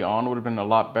tension early on would have been a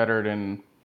lot better than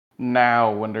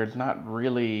now when there's not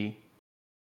really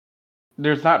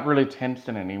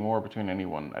tension anymore between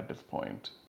anyone at this point.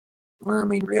 Well, I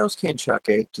mean, Ryosuke and Chuck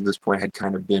to this point had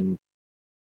kind of been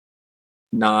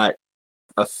not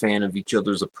a fan of each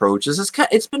other's approaches.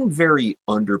 It's been very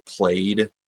underplayed,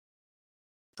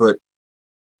 but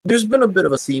there's been a bit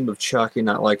of a theme of Chucky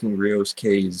not liking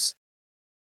Ryosuke's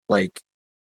like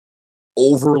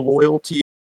over loyalty,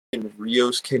 and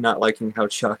Ryosuke not liking how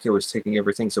Chucky was taking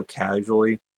everything so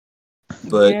casually.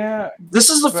 But yeah,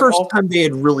 this is the first time they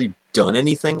had really done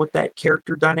anything with that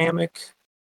character dynamic,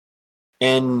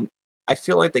 and I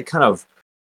feel like they kind of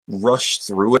rushed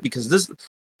through it because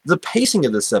the pacing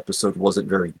of this episode wasn't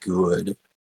very good.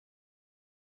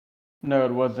 No,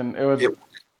 it wasn't.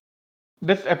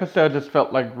 This episode just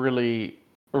felt like really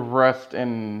rushed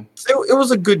and... It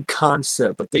was a good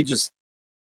concept, but they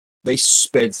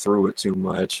sped through it too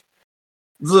much.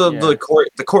 The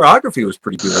choreography was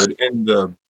pretty good, and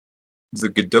the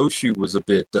Gadoshu was a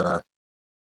bit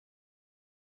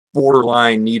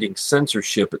borderline needing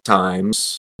censorship at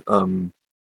times.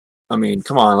 I mean,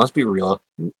 come on, let's be real.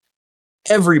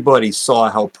 Everybody saw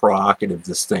how provocative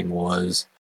this thing was.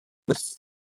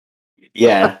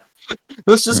 Yeah.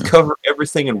 Let's just cover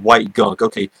everything in white gunk.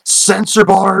 Okay, censor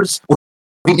bars.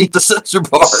 We need the censor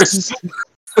bars.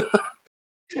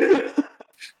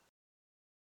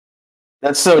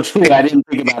 That's so true. I didn't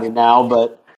think about it now,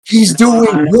 but He's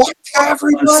doing what to I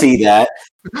everybody? see that.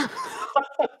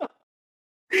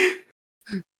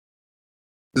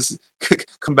 This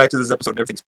come back to this episode and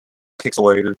everything's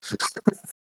pixelated.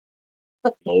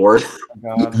 Lord.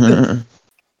 Oh God.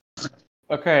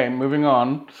 Okay, moving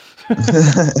on.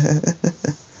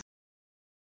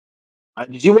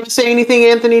 Did you want to say anything,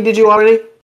 Anthony? Did you already?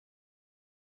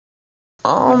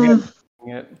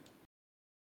 It.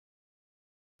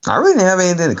 I really didn't have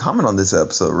anything to comment on this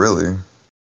episode, really.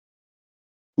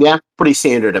 Yeah, pretty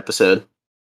standard episode.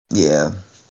 Yeah.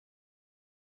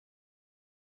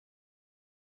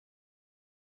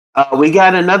 We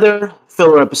got another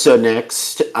filler episode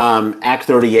next. Act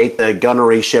 38, the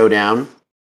Gunnery Showdown.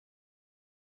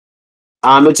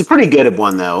 It's a pretty good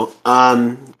one, though.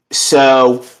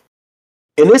 So,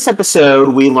 in this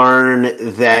episode, we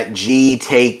learn that G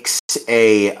takes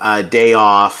a day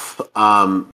off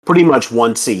pretty much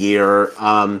once a year.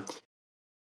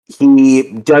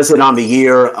 He does it on the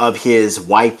year of his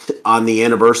wife, on the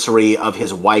anniversary of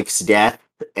his wife's death.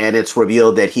 And it's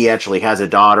revealed that he actually has a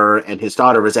daughter, and his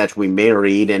daughter is actually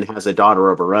married and has a daughter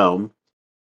of her own.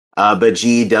 But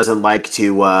G doesn't like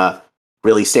to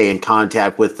really stay in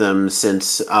contact with them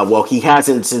since, he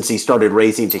hasn't since he started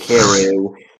raising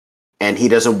Takeru, and he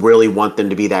doesn't really want them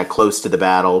to be that close to the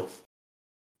battle.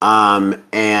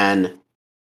 And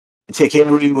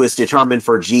Takeru was determined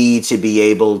for G to be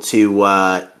able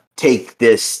to take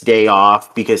this day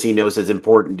off because he knows it's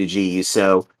important to G.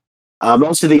 So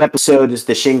most of the episode is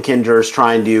the Shinkengers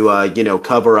trying to,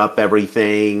 cover up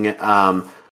everything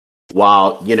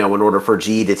while, in order for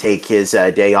G to take his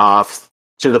day off,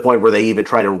 to the point where they even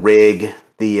try to rig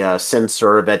the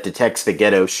sensor that detects the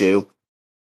Gedo Shu.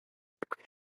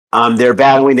 They're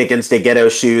battling against a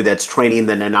Gedo Shu that's training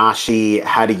the Nanashi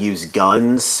how to use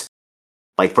guns,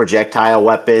 like projectile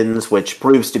weapons, which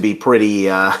proves to be pretty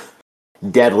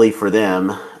deadly for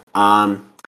them.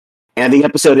 And the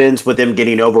episode ends with them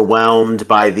getting overwhelmed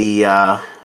by the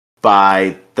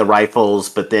rifles,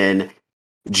 but then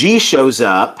G shows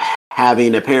up,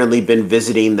 having apparently been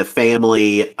visiting the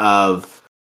family of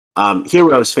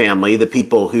Hiro's family, the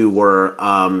people who were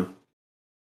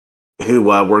guarding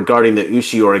the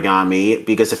Ushi origami,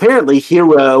 because apparently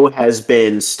Hiro has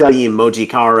been studying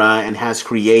Mojikara and has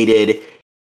created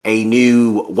a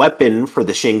new weapon for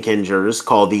the Shinkengers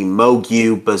called the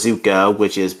Mogyu Bazooka,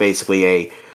 which is basically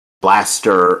a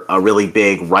blaster, a really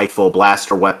big rifle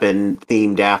blaster weapon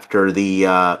themed after the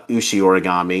Ushi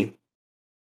origami.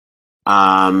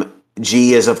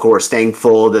 G is, of course,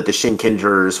 thankful that the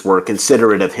Shinkengers were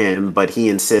considerate of him, but he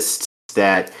insists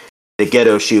that the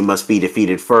Gedo Shu must be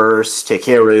defeated first.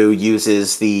 Takeru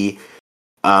uses the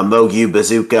Mogyu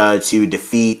Bazooka to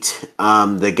defeat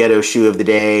the Gedo Shu of the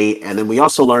day, and then we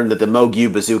also learned that the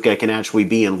Mogyu Bazooka can actually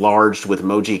be enlarged with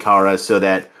Mojikara so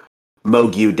that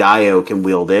Mogyu Dio can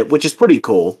wield it, which is pretty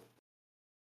cool.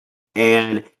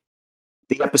 And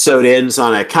the episode ends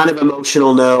on a kind of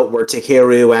emotional note where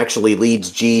Takeru actually leads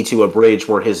G to a bridge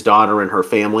where his daughter and her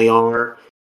family are.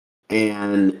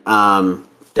 And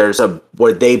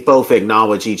where they both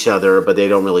acknowledge each other, but they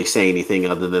don't really say anything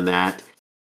other than that.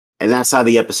 And that's how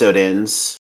the episode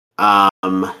ends. I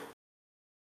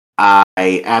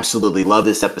absolutely love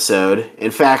this episode. In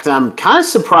fact, I'm kind of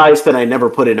surprised that I never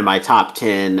put it in my top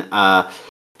 10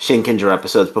 Shinkenger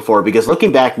episodes before, because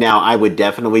looking back now, I would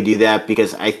definitely do that,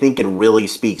 because I think it really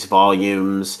speaks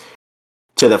volumes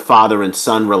to the father and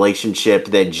son relationship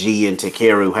that G and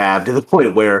Takeru have, to the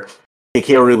point where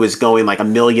Takeru is going like a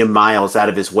million miles out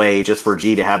of his way just for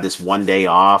G to have this one day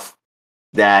off.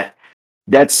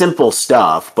 That's simple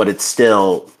stuff, but it's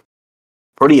still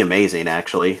pretty amazing,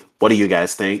 actually. What do you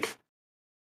guys think?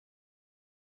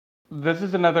 This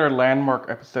is another landmark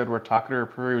episode where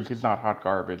Takeru proves he's not hot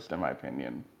garbage, in my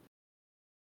opinion.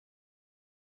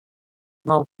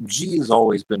 Well, G has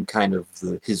always been kind of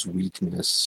his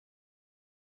weakness.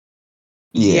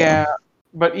 Yeah,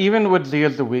 but even with Z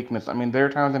as the weakness, I mean, there are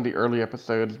times in the early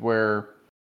episodes where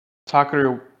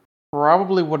Takeru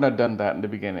probably wouldn't have done that in the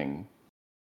beginning.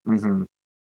 Mm-hmm.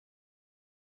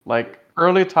 Like,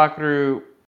 early Takeru,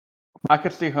 I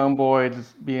could see Homeboy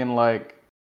just being like,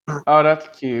 oh,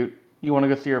 that's cute. You want to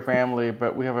go see your family,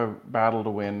 but we have a battle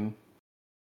to win.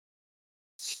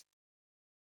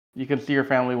 You can see your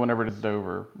family whenever it's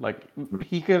over. Like,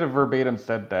 he could have verbatim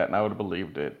said that, and I would have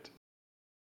believed it.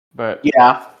 But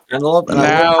Yeah. And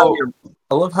Now-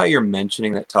 I love how you're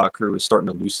mentioning that Takeru is starting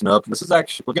to loosen up. This is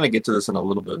actually, we're going to get to this in a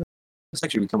little bit. This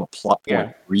actually become a plot point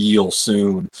Yeah. real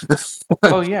soon.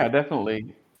 Oh yeah,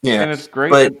 definitely. Yeah, And it's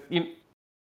great. but-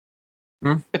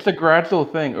 that, it's a gradual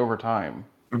thing over time.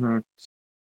 Mm-hmm.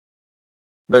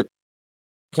 But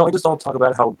can we just all talk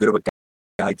about how good of a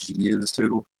guy he is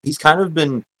too? He's kind of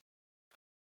been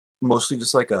mostly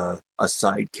just like a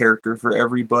side character for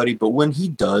everybody, but when he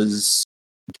does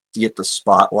get the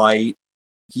spotlight,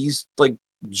 he's like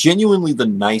genuinely the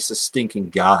nicest stinking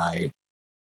guy.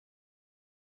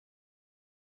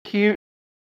 He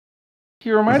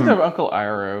reminds Mhm. me of Uncle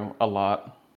Iroh a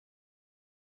lot.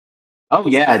 Oh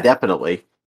yeah, definitely.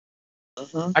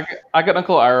 I get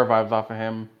Uncle Iroh vibes off of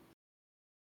him.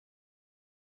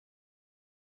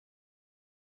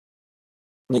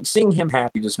 Like seeing him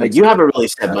happy just makes You haven't really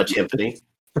said much, Anthony.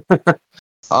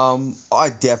 I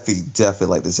definitely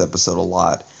like this episode a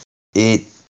lot. It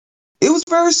was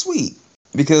very sweet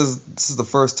because this is the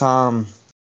first time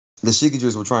the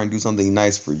Shinkagers were trying to do something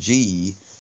nice for G,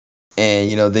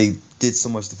 and they did so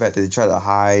much the fact that they try to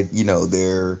hide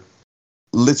their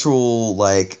literal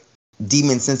like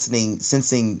demon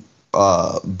sensing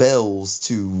bells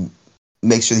to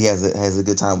make sure he has a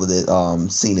good time with it,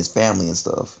 seeing his family and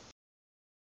stuff.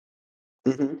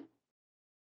 Mm-hmm.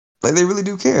 Like they really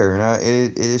do care, and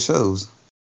it shows.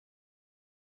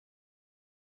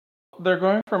 They're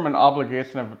going from an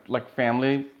obligation of like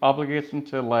family obligation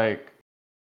to like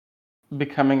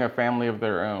becoming a family of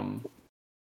their own.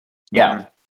 Yeah.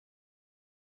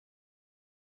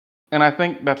 And I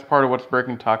think that's part of what's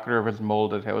breaking Takeru of his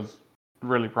mold that was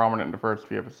really prominent in the first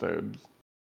few episodes.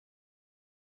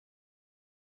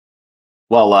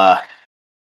 Well,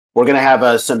 we're gonna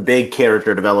have some big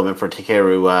character development for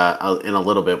Takeru in a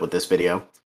little bit with this video.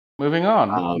 Moving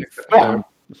on. Next yeah. episode.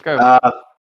 Let's go.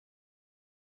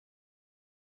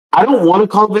 I don't want to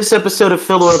call this episode a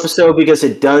filler episode because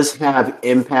it does have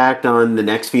impact on the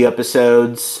next few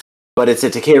episodes, but it's a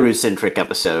Takeru-centric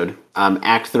episode.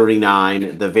 Act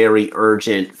 39, the very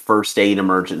urgent first aid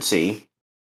emergency.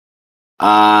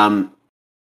 So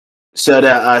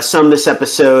to sum this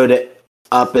episode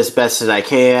up as best as I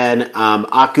can,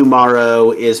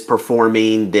 Akumaro is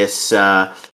performing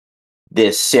basically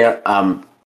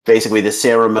the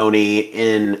ceremony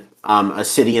in a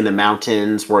city in the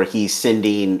mountains where he's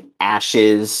sending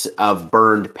ashes of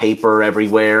burned paper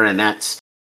everywhere, and that's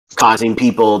causing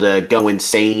people to go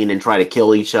insane and try to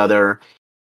kill each other.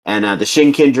 And the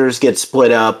Shinkengers get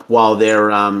split up while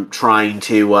they're trying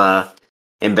to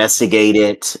investigate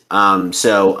it.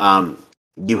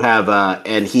 You have,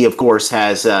 and he of course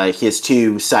has his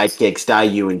two sidekicks,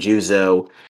 Dayu and Juzo,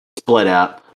 split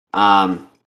up.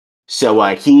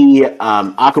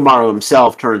 Akamaru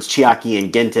himself turns Chiaki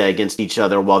and Genta against each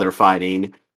other while they're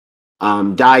fighting.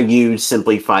 Dayu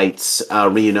simply fights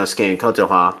Ryunosuke and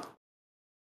Kotoha.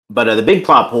 But the big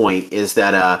plot point is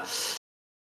that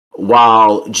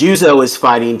while Juzo is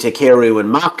fighting Takeru and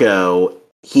Mako,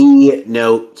 he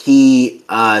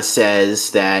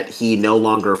says that he no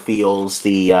longer feels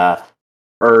the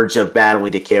urge of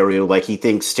battling Takeru. Like he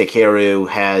thinks Takeru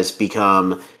has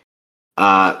become.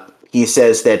 He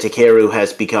says that Takeru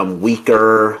has become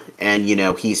weaker, and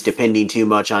he's depending too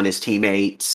much on his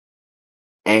teammates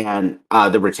and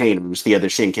the retainers, the other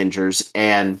Shinkengers,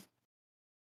 and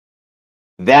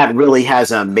that really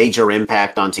has a major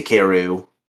impact on Takeru.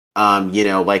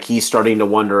 Like he's starting to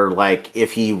wonder, like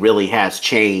if he really has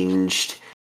changed,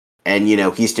 and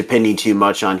he's depending too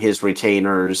much on his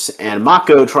retainers. And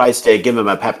Mako tries to give him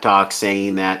a pep talk,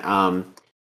 saying that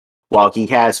while he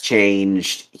has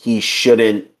changed, he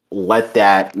shouldn't let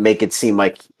that make it seem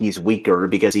like he's weaker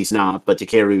because he's not. But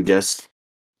Takeru just,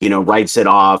 writes it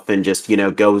off and just,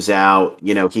 goes out.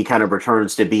 He kind of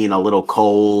returns to being a little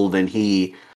cold, and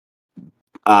he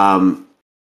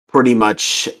pretty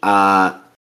much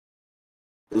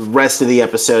rest of the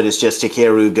episode is just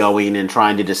Takeru going and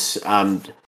trying to just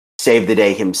save the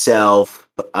day himself.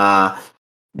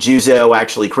 Juzo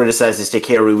actually criticizes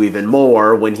Takeru even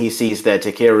more when he sees that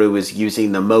Takeru is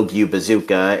using the Mogyu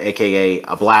bazooka, aka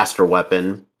a blaster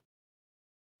weapon.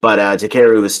 But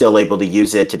Takeru is still able to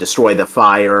use it to destroy the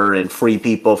fire and free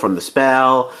people from the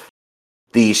spell.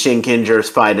 The Shinkengers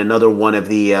fight another one of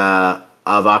the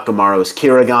of Akamaro's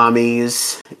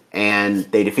Kirigamis, and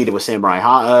they defeat it with Samurai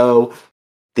Hao.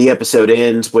 The episode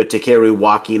ends with Takeru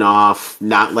walking off,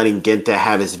 not letting Genta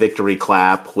have his victory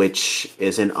clap, which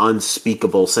is an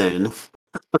unspeakable sin,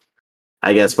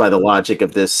 I guess, by the logic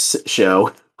of this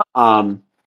show.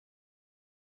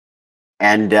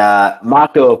 And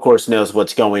Mako, of course, knows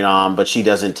what's going on, but she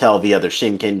doesn't tell the other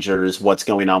Shinkengers what's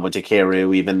going on with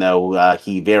Takeru, even though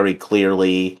he very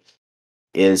clearly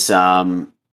is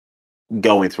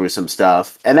going through some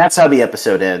stuff. And that's how the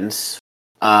episode ends.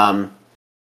 I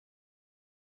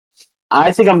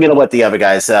think I'm going to let the other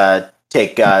guys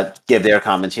give their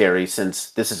commentary,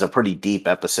 since this is a pretty deep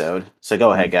episode. So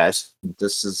go ahead, guys.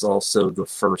 This is also the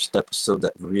first episode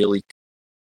that really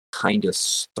kind of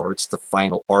starts the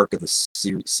final arc of the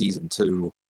season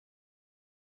 2.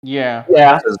 Yeah.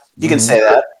 Yeah, you can say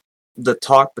that. The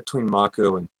talk between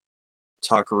Mako and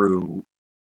Takeru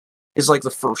is like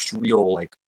the first real,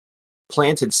 like,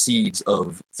 planted seeds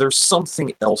of there's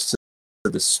something else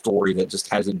to this story that just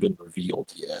hasn't been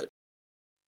revealed yet.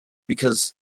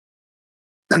 Because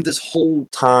this whole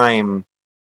time,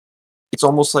 it's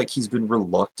almost like he's been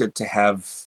reluctant to have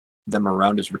them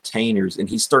around as retainers, and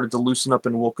he started to loosen up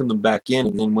and welcome them back in.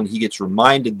 And then when he gets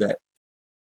reminded that,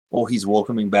 oh, he's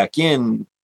welcoming back in,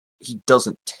 he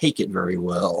doesn't take it very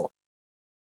well.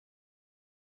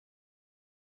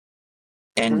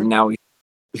 And now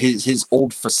his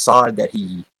old facade that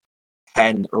he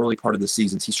had in the early part of the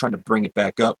seasons, he's trying to bring it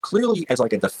back up, clearly as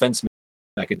like a defense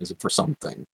mechanism for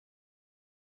something.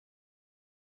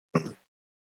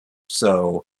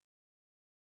 So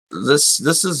this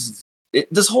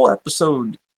whole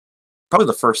episode, probably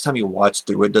the first time you watch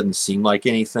through it, doesn't seem like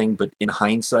anything, but in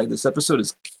hindsight, this episode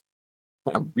is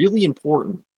really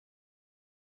important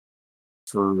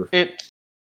for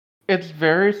It's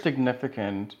very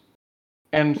significant.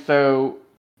 And so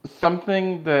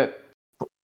something that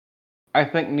I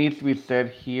think needs to be said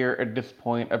here at this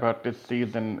point about this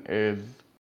season is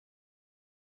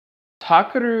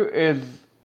Takeru is,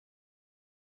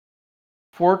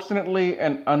 fortunately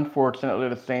and unfortunately at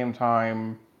the same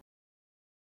time,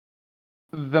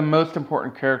 the most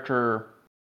important character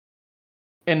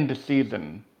in the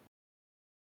season.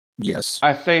 yes.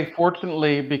 I say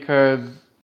fortunately because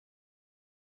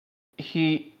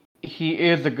he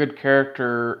is a good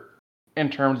character in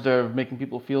terms of making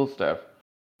people feel stuff.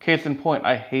 Case in point,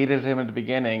 I hated him in the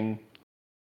beginning.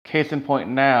 Case in point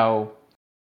now,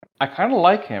 I kind of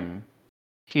like him.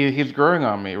 He's growing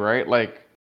on me, right? Like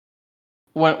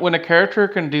when a character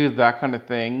can do that kind of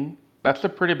thing, that's a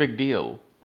pretty big deal.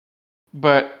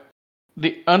 But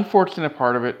the unfortunate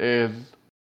part of it is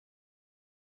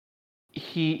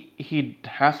he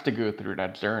has to go through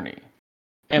that journey.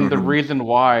 And the reason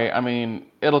why, I mean,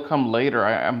 it'll come later,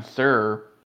 I'm sure,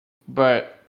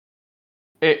 but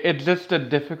it's just a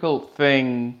difficult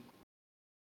thing.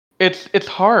 It's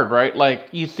hard, right? Like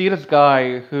you see this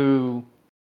guy who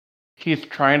he's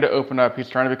trying to open up, he's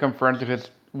trying to become friends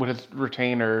with his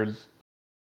retainers,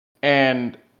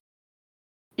 and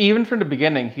even from the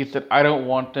beginning, he said, "I don't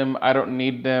want them, I don't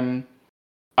need them,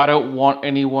 I don't want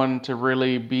anyone to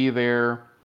really be there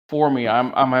for me.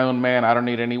 I'm my own man. I don't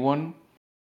need anyone."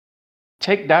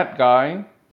 Take that guy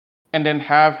and then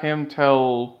have him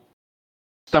tell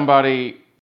somebody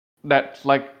that's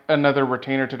like another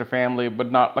retainer to the family,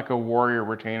 but not like a warrior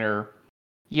retainer.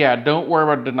 Yeah, don't worry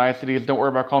about the niceties. Don't worry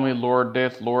about calling me Lord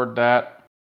this, Lord that.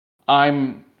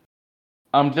 I'm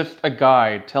just a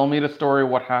guide. Tell me the story of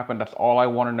what happened. That's all I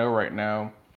want to know right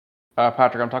now.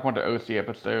 Patrick, I'm talking about the OC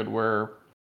episode where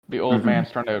the old man's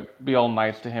trying to be all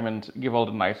nice to him and give all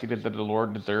the niceties that the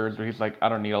Lord deserves, but he's like, I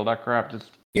don't need all that crap.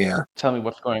 Just tell me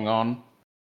what's going on.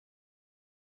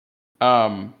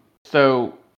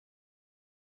 So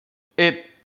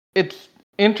it's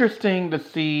interesting to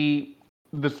see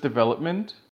this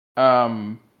development.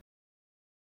 I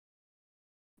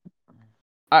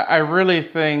really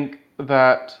think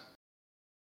that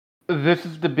this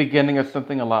is the beginning of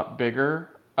something a lot bigger.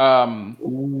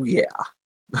 Yeah.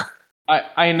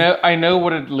 I know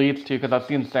what it leads to because I've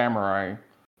seen Samurai,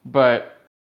 but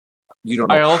You don't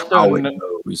know I also how it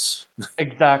goes.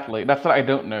 Exactly. That's what I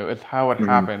don't know. It's how it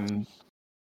happens.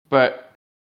 But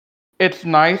it's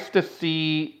nice to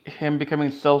see him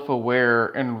becoming self-aware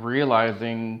and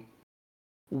realizing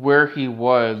where he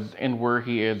was and where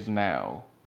he is now.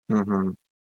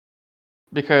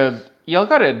 Because y'all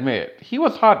gotta admit, he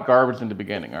was hot garbage in the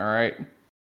beginning, all right?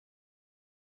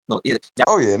 No,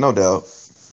 Oh yeah, no doubt.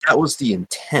 that was the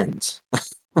intent.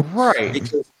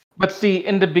 Right. But see,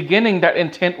 in the beginning, that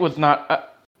intent was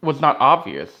not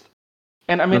obvious.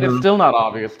 And I mean, it's still not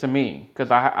obvious to me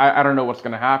because I don't know what's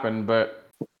going to happen, but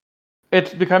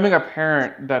it's becoming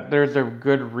apparent that there's a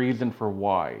good reason for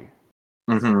why.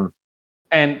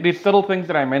 And these little things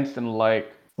that I mentioned,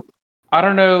 like, I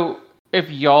don't know if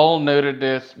y'all noted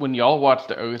this when y'all watched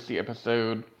the OC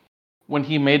episode when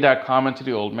he made that comment to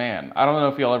the old man. I don't know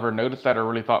if y'all ever noticed that or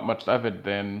really thought much of it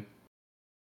then.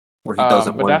 where he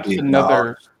doesn't but want to that's be another.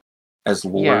 acknowledged as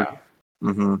Lord. Yeah,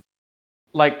 Mm-hmm.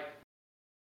 like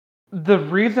the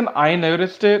reason I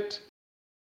noticed it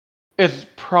is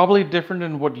probably different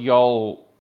than what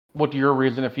your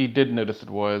reason, if you did notice it,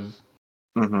 was.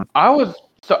 Mm-hmm.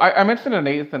 I mentioned to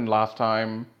Nathan last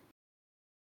time.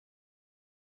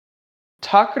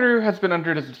 Takaru has been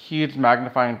under this huge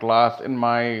magnifying glass in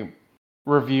my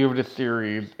review of this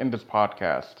series in this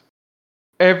podcast.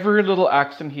 Every little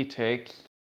action he takes,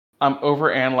 I'm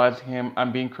overanalyzing him,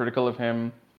 I'm being critical of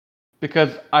him,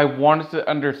 because I wanted to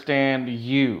understand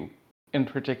you, in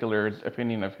particular's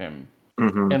opinion of him,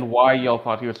 Mm-hmm. and why y'all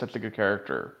thought he was such a good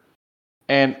character.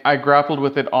 And I grappled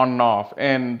with it on and off.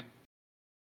 And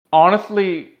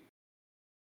honestly,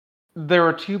 there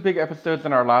were two big episodes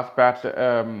in our last batch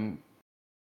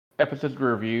episodes we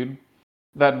reviewed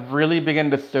that really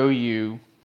began to show you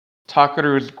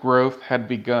Takaru's growth had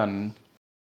begun.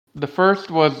 The first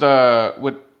was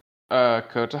with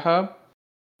Kotaha,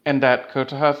 and that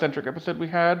Kotaha-centric episode we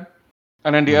had.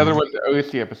 And then the other was the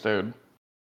OC episode.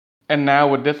 And now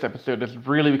with this episode, it's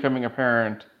really becoming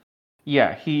apparent.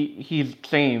 Yeah, he's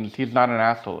changed. He's not an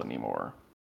asshole anymore.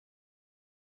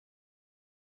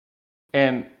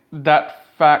 And that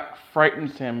fact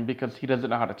frightens him because he doesn't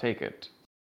know how to take it.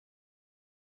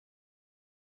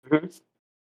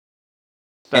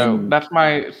 So that's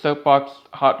my soapbox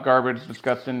hot garbage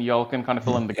discussion. Y'all can kind of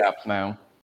fill in the gaps now.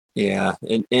 Yeah,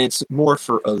 and it's more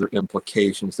for other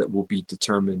implications that will be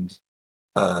determined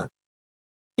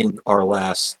in our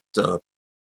last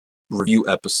review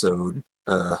episode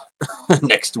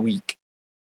next week.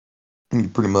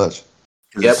 Pretty much.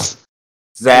 Yep.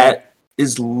 That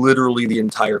is literally the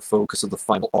entire focus of the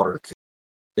final arc.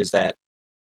 Is that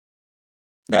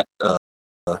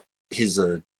his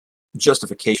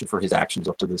justification for his actions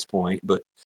up to this point? But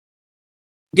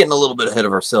getting a little bit ahead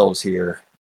of ourselves here.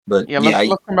 But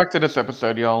let's come back to this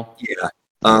episode, y'all. Yeah.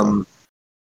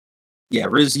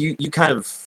 Riz, you kind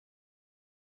of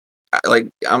like.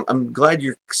 I'm glad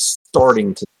you're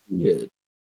starting to see it,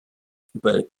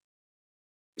 but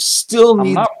still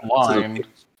need. I'm not blind.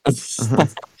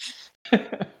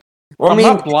 Well, I'm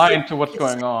not blind to what's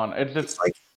going on. It's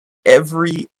like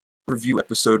every review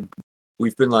episode,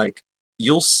 we've been like,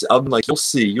 I'm like, you'll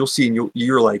see, and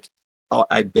you're like, oh,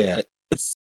 I bet.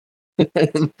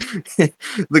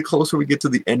 The closer we get to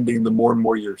the ending, the more and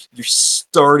more you're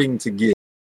starting to get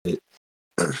it.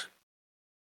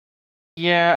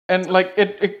 Yeah, and like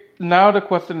it now the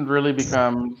question really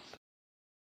becomes,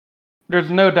 there's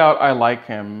no doubt I like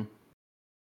him,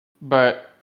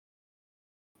 but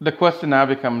the question now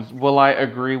becomes, will I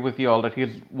agree with y'all that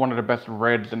he's one of the best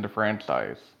Reds in the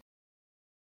franchise?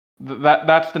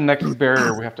 That's the next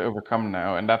barrier we have to overcome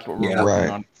now, and that's what we're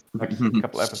working on the next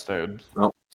couple episodes.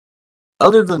 Well,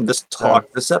 other than this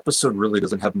talk, this episode really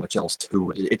doesn't have much else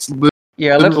to it. It's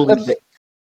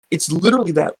it's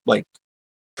literally that like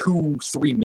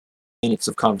 2-3 minutes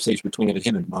of conversation between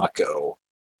him and Mako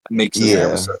makes this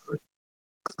episode.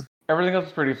 Everything else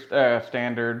is pretty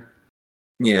standard.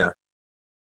 Yeah.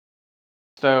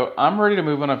 So I'm ready to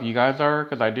move on if you guys are,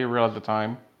 because I do realize the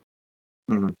time.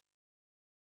 Mm-hmm.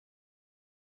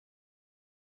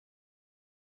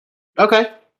 Okay.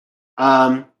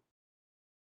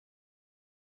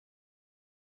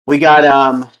 We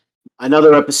got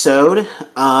another episode.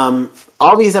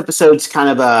 All these episodes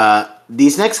kind of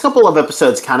these next couple of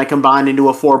episodes kind of combine into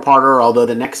a 4-parter, although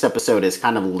the next episode is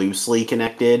kind of loosely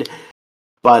connected.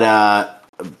 But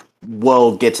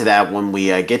we'll get to that when we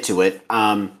get to it.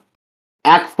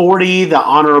 Act 40, the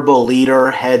honorable leader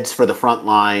heads for the front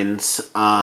lines.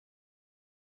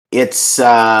 It's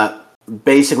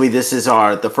basically this is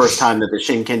the first time that the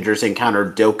Shinkengers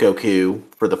encountered Dokoku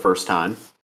for the first time.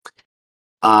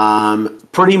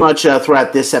 Pretty much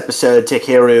throughout this episode,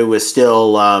 Takeru is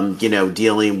still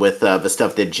dealing with the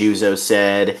stuff that Juzo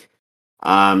said.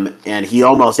 And he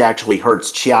almost actually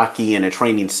hurts Chiaki in a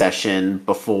training session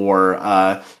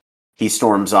before he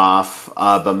storms off,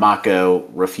 but Mako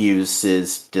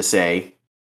refuses to say.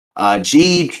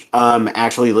 G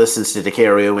actually listens to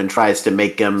Takeru and tries to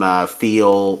make him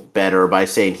feel better by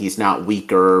saying he's not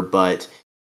weaker, but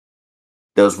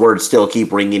those words still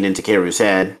keep ringing in Takeru's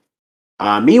head.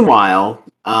 Meanwhile,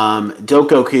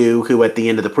 Dokoku, who at the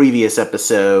end of the previous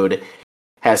episode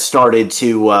has started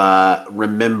to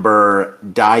remember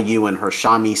Dayu and her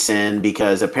shamisen,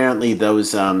 because apparently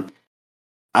those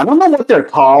I don't know what they're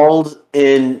called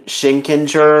in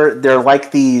Shinkenger. They're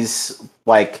like these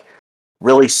like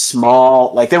really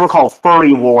small, like they were called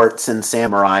furry warts in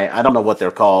Samurai. I don't know what they're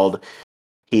called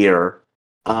here.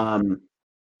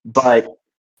 But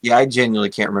yeah, I genuinely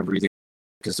can't remember either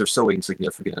because they're so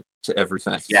insignificant to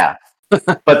everything. Yeah.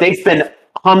 but they've been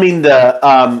humming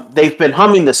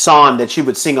the song that she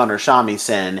would sing on her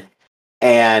shamisen,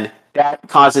 and that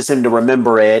causes him to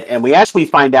remember it. And we actually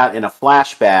find out in a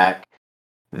flashback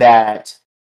that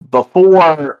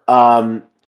before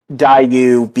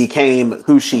Dayu became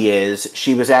who she is,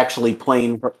 she was actually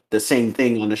playing the same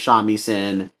thing on the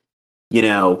shamisen, you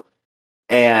know,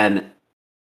 and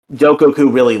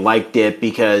Dokoku really liked it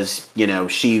because,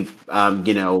 she,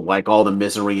 like all the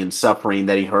misery and suffering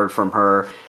that he heard from her,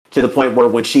 to the point where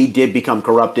when she did become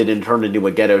corrupted and turned into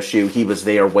a ghetto shoe, he was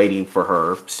there waiting for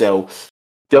her. So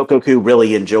Dokoku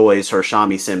really enjoys her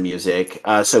shamisen music.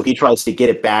 So he tries to get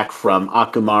it back from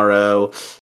Akumaro,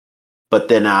 but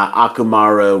then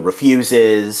Akumaro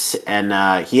refuses,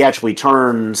 and he actually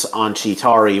turns on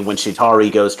Chitari when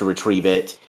Chitari goes to retrieve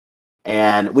it.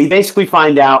 And we basically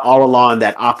find out all along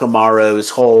that Akumaro's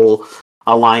whole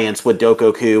alliance with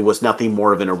Dokoku was nothing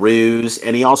more than a ruse.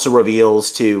 And he also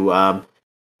reveals to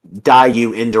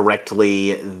Dayu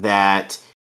indirectly that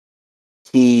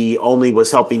he only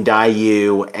was helping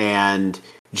Dayu and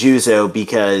Juzo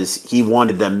because he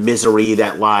wanted the misery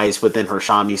that lies within her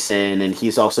shamisen, and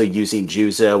he's also using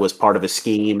Juzo as part of a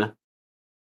scheme.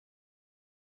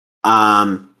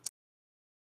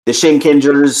 The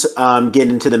Shinkengers get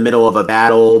into the middle of a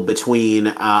battle between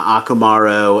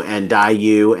Akumaro and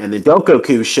Dayu, and then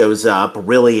Dokoku shows up,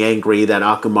 really angry that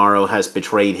Akumaro has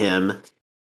betrayed him.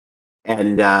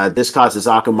 And this causes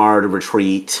Akumaro to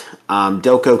retreat.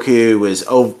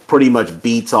 Dokoku pretty much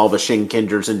beats all the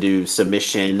Shinkengers into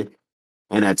submission,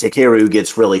 and Takeru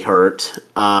gets really hurt.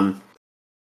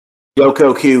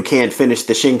 Dokoku can't finish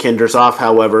the Shinkengers off,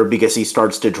 however, because he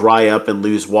starts to dry up and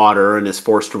lose water and is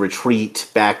forced to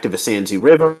retreat back to the Sanzu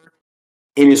River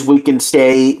in his weakened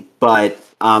state. But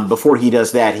before he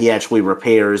does that, he actually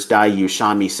repairs Dayu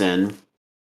shamisen.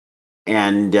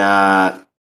 And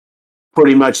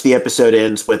pretty much the episode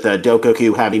ends with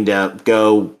Dokoku having to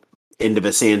go into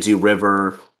the Sanzu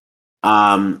River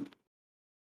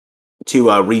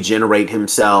to regenerate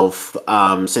himself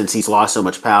since he's lost so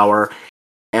much power.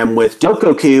 And with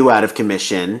Dokoku out of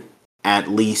commission, at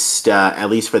least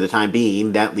for the time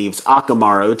being, that leaves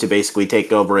Akumaro to basically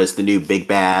take over as the new big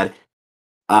bad.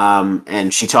 And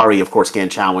Chitari, of course,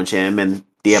 can't challenge him, and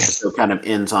the episode kind of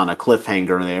ends on a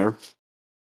cliffhanger there.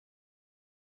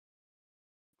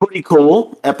 Pretty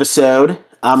cool episode.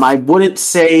 I wouldn't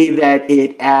say that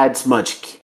it adds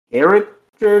much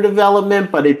character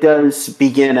development, but it does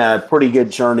begin a pretty good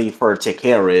journey for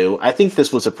Takeru. I think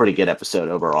this was a pretty good episode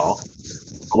overall.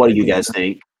 What do you guys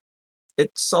think?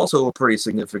 It's also a pretty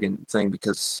significant thing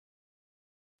because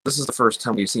this is the first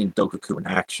time we've seen Dokoku in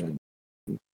action.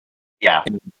 Yeah.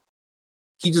 And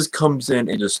he just comes in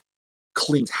and just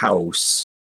cleans house.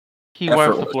 He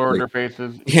wipes the floor in their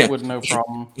faces with no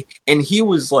problem. And he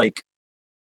was like,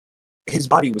 his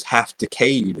body was half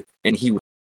decayed, and he was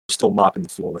still mopping the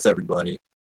floor with everybody.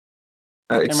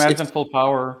 Imagine full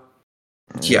power.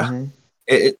 Yeah.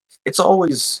 It's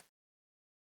always,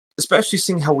 especially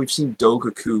seeing how we've seen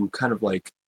Dokoku kind of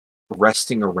like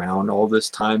resting around all this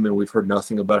time, and we've heard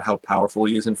nothing about how powerful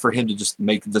he is, and for him to just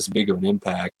make this big of an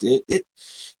impact, it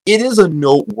is a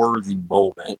noteworthy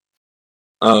moment.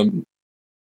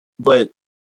 But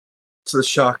to the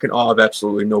shock and awe of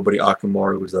absolutely nobody,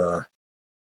 Akumaro was a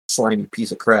slimy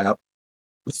piece of crap.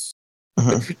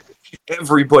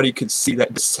 Everybody could see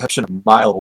that deception a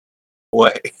mile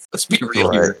away. Let's be real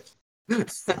here.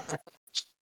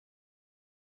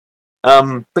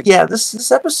 But yeah,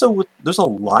 this episode, there's a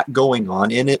lot going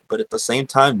on in it, but at the same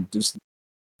time, there's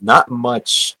not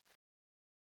much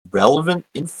relevant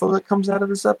info that comes out of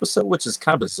this episode, which is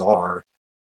kind of bizarre.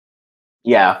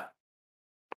 Yeah.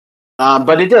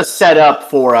 But it does set up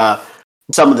for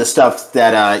some of the stuff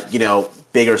that,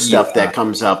 bigger stuff that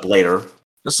comes up later.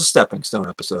 It's a stepping stone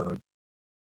episode.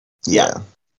 Yeah.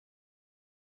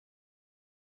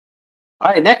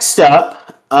 All right, next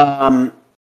up,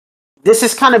 this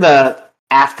is kind of a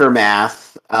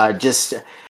aftermath. I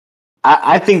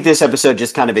think this episode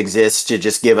just kind of exists to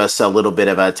just give us a little bit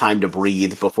of a time to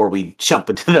breathe before we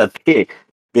jump into the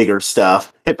bigger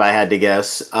stuff, if I had to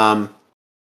guess.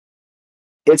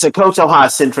 It's a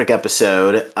Kotoha-centric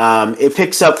episode. It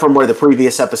picks up from where the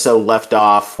previous episode left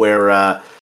off, where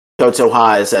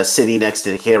Kotoha is sitting next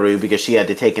to Takeru because she had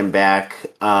to take him back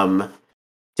to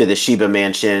the Shiba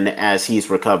mansion as he's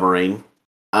recovering.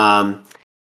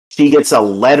 She gets a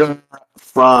letter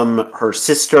from her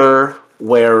sister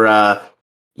where,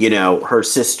 her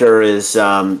sister is,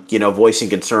 voicing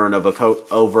concern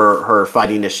over her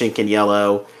fighting a Shinken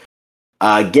Yellow.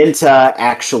 Genta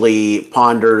actually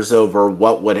ponders over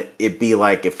what would it be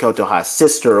like if Kotoha's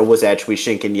sister was actually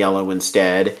Shinken Yellow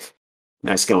instead.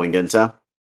 Nice going, Ginta.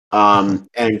 And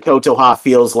Kotoha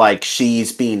feels like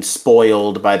she's being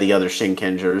spoiled by the other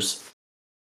Shinkengers.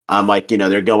 Like,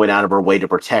 they're going out of her way to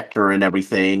protect her and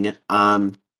everything.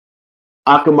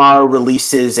 Akamaru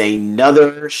releases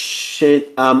another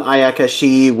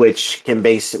Ayakashi, which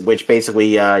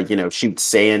basically shoots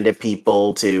sand at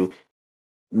people to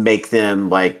make them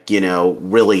like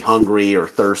really hungry or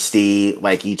thirsty,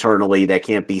 like eternally that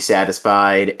can't be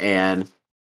satisfied. And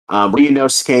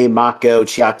Ryunosuke, Mako,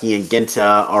 Chiaki, and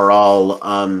Genta are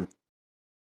all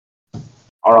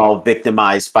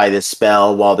victimized by this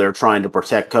spell while they're trying to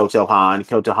protect Kotoha, and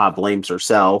Kotoha blames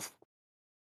herself.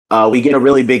 We get a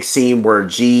really big scene where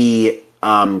G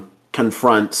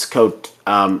confronts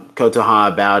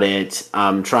Kotoha about it,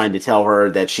 trying to tell her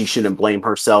that she shouldn't blame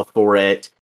herself for it.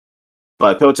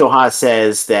 But Kotoha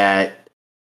says that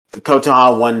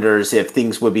Kotoha wonders if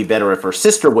things would be better if her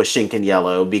sister was Shinken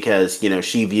Yellow because,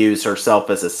 she views herself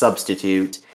as a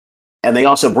substitute. And they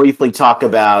also briefly talk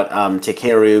about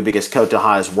Takeru because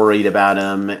Kotoha is worried about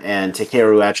him, and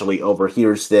Takeru actually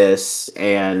overhears this,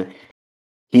 and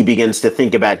he begins to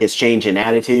think about his change in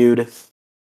attitude.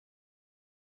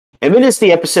 And then as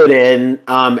the episode ends,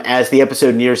 as the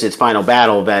episode nears its final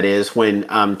battle, that is, when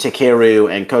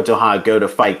Takeru and Kotoha go to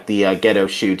fight the Ghetto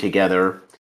Shu together,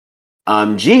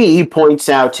 G points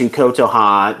out to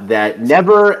Kotoha that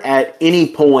never at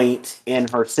any point in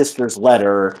her sister's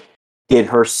letter did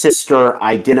her sister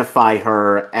identify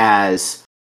her as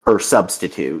her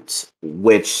substitute,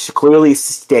 which clearly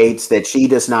states that she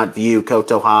does not view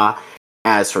Kotoha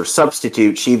as her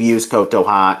substitute. She views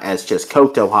Kotoha as just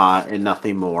Kotoha and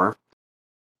nothing more.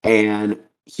 And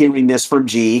hearing this from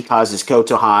G causes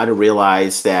Kotoha to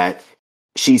realize that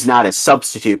she's not a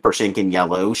substitute for Shinken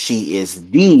Yellow. She is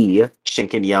the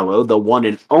Shinken Yellow, the one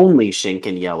and only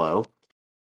Shinken Yellow.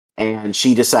 And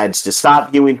she decides to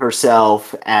stop viewing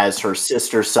herself as her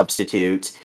sister's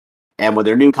substitute. And with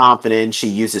her new confidence, she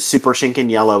uses Super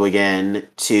Shinken Yellow again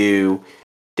to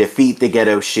defeat the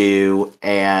Ghetto Shu.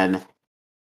 And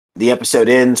the episode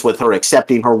ends with her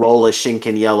accepting her role as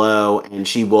Shinken Yellow, and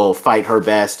she will fight her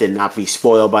best and not be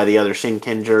spoiled by the other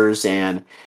Shinkengers. And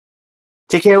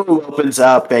Takeru opens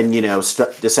up and,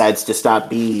 decides to stop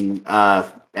being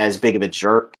as big of a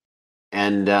jerk.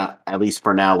 And at least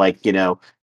for now,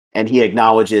 and he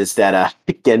acknowledges that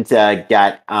Genta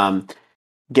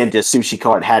Sushi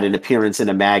Cart had an appearance in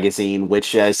a magazine,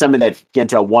 which is something that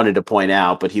Genta wanted to point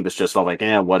out, but he was just all like,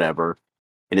 whatever,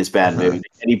 in his bad mood.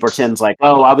 And he pretends like,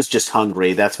 oh, I was just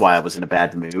hungry. That's why I was in a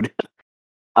bad mood.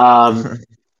 And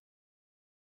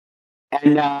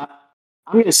I'm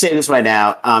going to say this right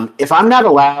now. If I'm not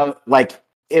allowed,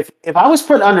 if I was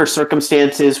put under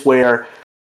circumstances where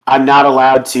I'm not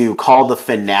allowed to call the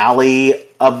finale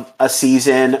of a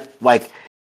season, I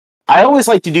always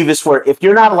like to do this where if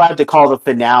you're not allowed to call the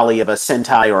finale of a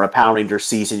Sentai or a Power Ranger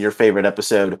season your favorite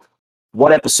episode,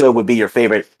 what episode would be your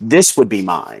favorite? This would be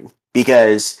mine.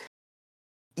 Because,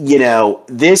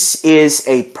 this is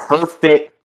a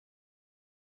perfect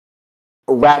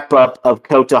wrap up of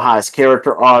Kotoha's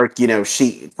character arc.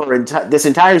 This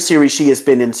entire series, she has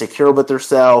been insecure with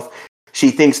herself.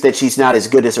 She thinks that she's not as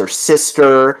good as her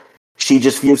sister. She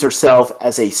just views herself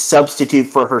as a substitute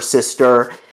for her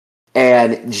sister.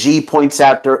 And G points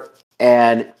out to her,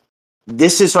 and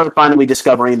this is her finally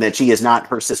discovering that she is not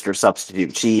her sister's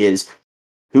substitute. She is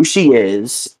who she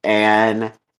is,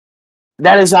 and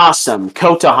that is awesome.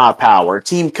 Kotoha power.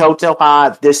 Team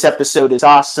Kotoha, this episode is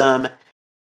awesome.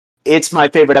 It's my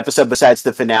favorite episode besides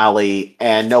the finale,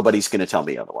 and nobody's going to tell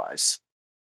me otherwise.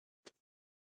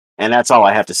 And that's all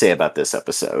I have to say about this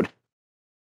episode.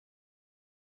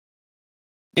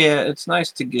 Yeah, it's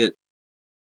nice to get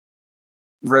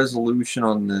resolution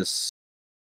on this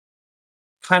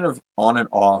kind of on and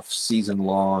off season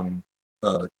long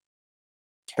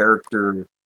character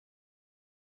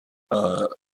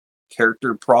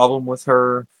problem with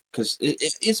her, because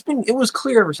it was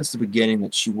clear ever since the beginning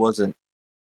that she wasn't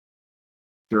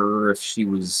sure if she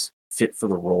was fit for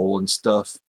the role and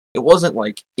stuff. It wasn't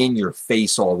like in your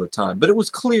face all the time, but it was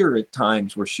clear at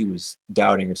times where she was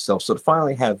doubting herself. So to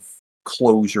finally have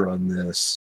closure on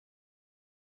this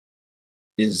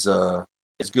is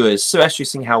good, especially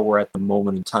seeing how we're at the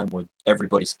moment in time where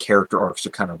everybody's character arcs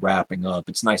are kind of wrapping up.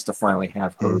 It's nice to finally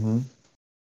have her.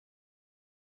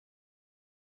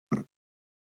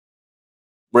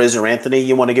 Riz or Anthony,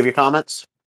 you want to give your comments?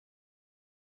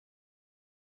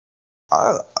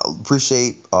 I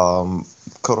appreciate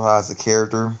Kotoha as a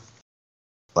character.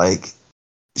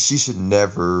 She should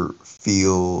never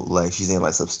feel like she's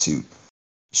anybody's substitute.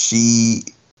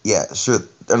 Sure,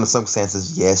 under some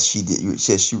circumstances, yes, she did.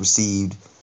 She received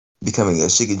becoming a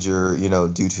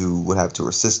Shinkenger, due to what happened to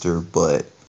her sister. But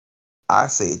I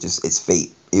say it's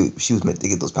fate. She was meant to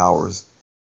get those powers.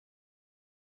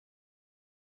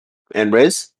 And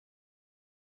Riz?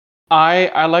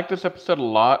 I like this episode a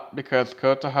lot because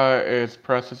Kotaha is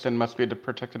precious and must be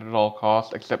protected at all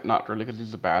costs, except not really because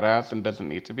he's a badass and doesn't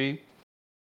need to be.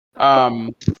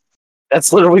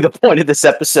 That's literally the point of this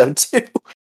episode, too.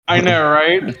 I know,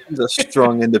 right? She's a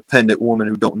strong, independent woman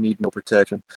who don't need no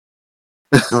protection.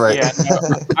 Right. Yeah, no,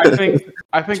 I think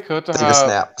Take a Kotaha.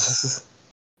 snap.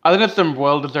 I think it's some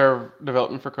well-deserved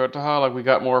development for Kotaha. Like we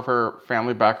got more of her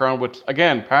family background, which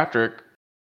again, Patrick,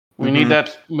 we need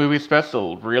that movie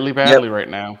special really badly right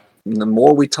now. And the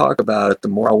more we talk about it, the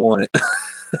more I want it.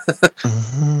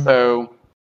 So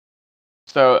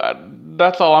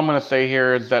that's all I'm going to say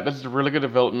here is that this is a really good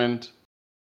development.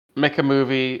 Make a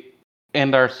movie,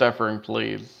 end our suffering,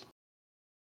 please.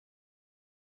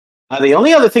 The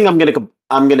only other thing I'm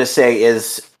gonna say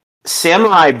is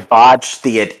Samurai botched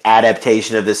the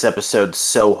adaptation of this episode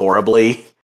so horribly.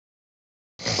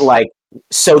 Like,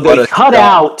 so they cut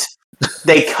out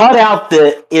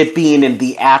it being in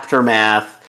the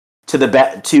aftermath to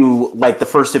the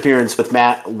first appearance with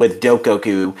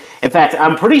Dokoku. In fact,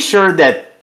 I'm pretty sure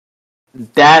that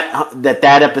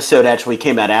episode actually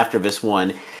came out after this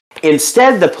one.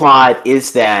 Instead, the plot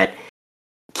is that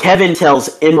Kevin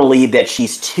tells Emily that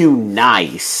she's too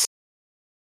nice.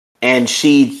 And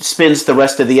she spends the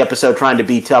rest of the episode trying to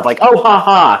be tough, like, oh,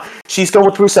 ha. She's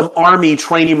going through some army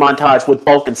training montage with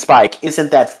Bulk and Spike. Isn't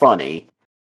that funny?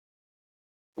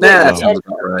 That sounds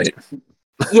about right.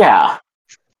 Yeah.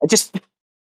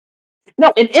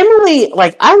 No, and Emily,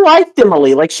 like, I liked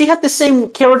Emily. Like, she had the same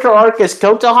character arc as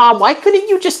Kotaha. Why couldn't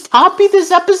you just copy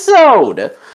this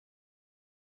episode?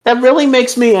 That really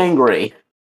makes me angry.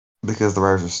 Because the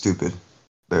writers are stupid.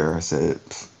 There, I said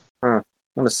it. On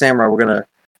the Samurai, we're going to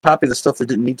copy the stuff that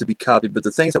didn't need to be copied, but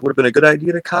the things that would have been a good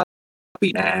idea to copy,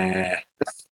 nah.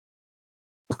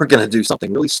 We're going to do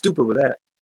something really stupid with that.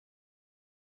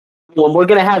 Well, we're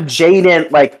going to have Jaden,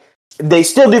 like, they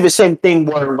still do the same thing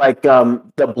where, like,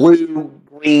 the blue,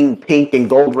 green, pink, and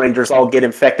gold rangers all get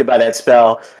infected by that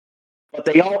spell.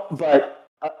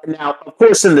 Now, of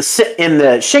course, in the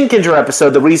Shinkenger episode,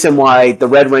 the reason why the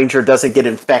Red Ranger doesn't get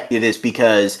infected is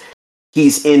because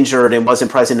he's injured and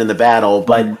wasn't present in the battle.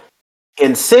 But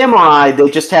in Samurai, they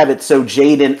just have it so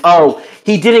Jaden,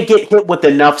 he didn't get hit with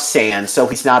enough sand, so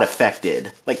he's not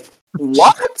affected. Like,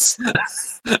 what?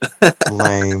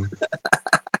 Lame.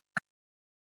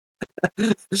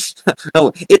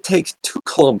 No, it takes 2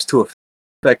 clumps to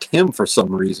affect him for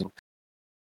some reason.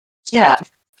 Yeah.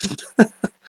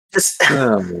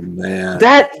 Oh, man.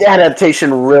 That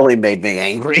adaptation really made me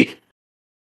angry.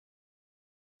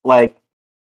 Like,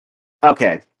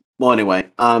 okay. Well, anyway,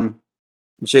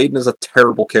 Jaden is a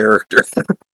terrible character.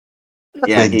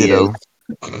 Yeah, he is.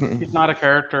 He's not a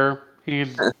character.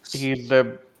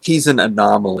 He's an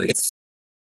anomaly.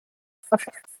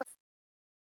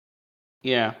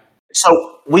 Yeah.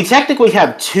 So we technically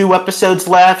have 2 episodes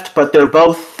left, but they're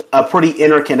both a pretty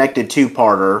interconnected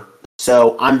 2-parter.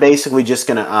 So I'm basically just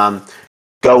gonna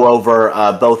go over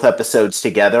both episodes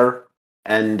together,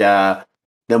 and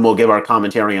then we'll give our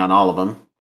commentary on all of them.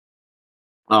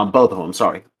 Both of them,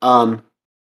 sorry.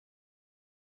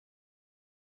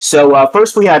 So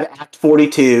first we have Act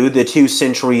 42, the 2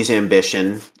 Centuries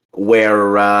Ambition,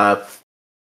 where as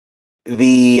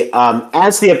the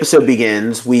episode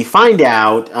begins, we find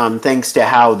out, thanks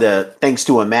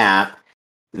to a map,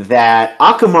 that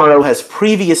Akamaro has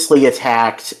previously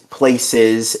attacked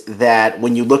places that,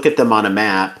 when you look at them on a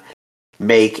map,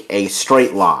 make a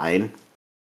straight line.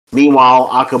 Meanwhile,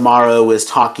 Akamaro is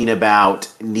talking about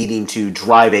needing to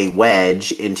drive a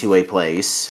wedge into a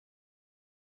place.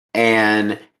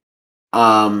 And,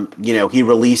 he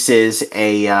releases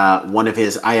one of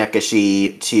his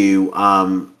Ayakashi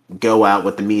to go out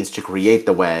with the means to create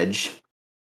the wedge.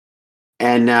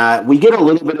 And we get a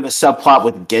little bit of a subplot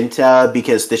with Genta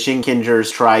because the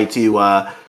Shinkengers try to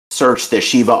search the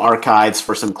Shiva archives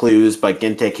for some clues, but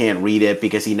Genta can't read it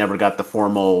because he never got the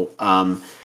formal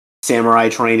samurai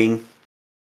training,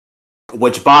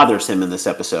 which bothers him in this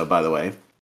episode, by the way.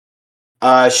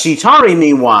 Shitari,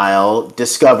 meanwhile,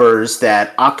 discovers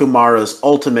that Akumaro's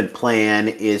ultimate plan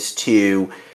is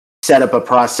to set up a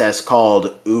process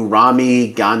called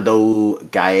Urami Gando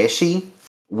Gaeshi,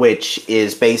 which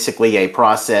is basically a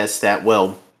process that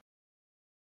will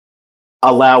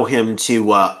allow him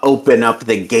to open up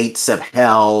the gates of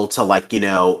hell to,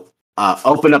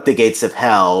 open up the gates of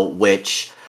hell,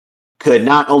 which could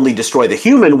not only destroy the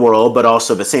human world, but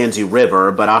also the Sanzu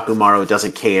River, but Akumaro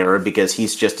doesn't care because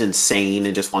he's just insane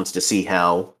and just wants to see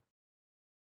hell.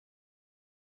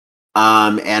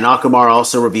 And Akamara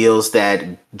also reveals that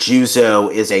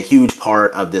Juzo is a huge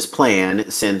part of this plan,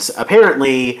 since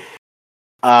apparently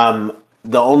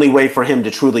the only way for him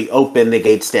to truly open the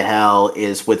gates to hell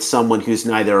is with someone who's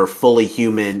neither fully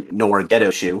human nor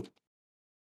Gedoshu.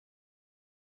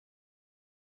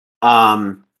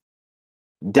 Dayu,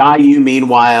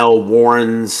 meanwhile,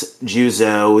 warns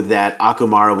Juzo that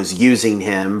Akumara was using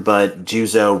him, but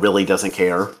Juzo really doesn't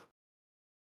care.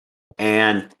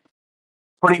 And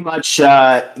pretty much,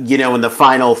 in the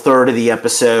final third of the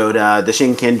episode, the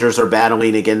Shinkengers are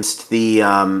battling against the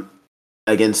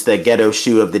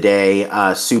Gedoshu of the day,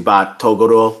 Subat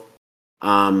Togoro.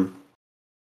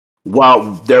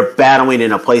 While they're battling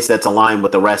in a place that's aligned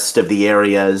with the rest of the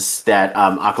areas that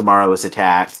Akamara was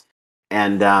attacked.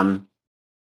 And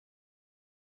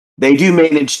they do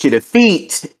manage to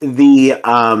defeat the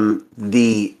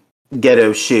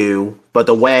Gedoshu, but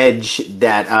the wedge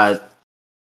that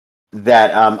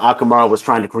Akamaro was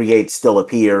trying to create still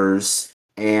appears,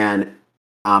 and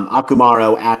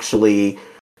Akumaro actually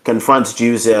confronts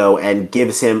Juzo and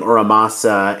gives him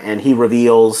Uramasa, and he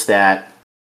reveals that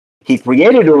he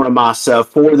created Uramasa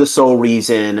for the sole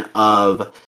reason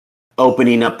of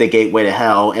opening up the gateway to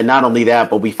hell. And not only that,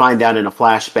 but we find out in a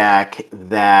flashback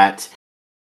that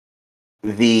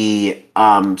the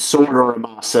sword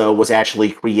Uramasa was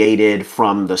actually created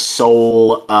from the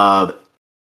soul of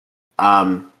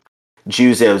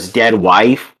Juzo's dead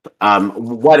wife.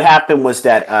 What happened was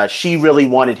that she really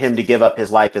wanted him to give up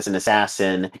his life as an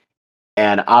assassin,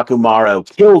 and Akumaro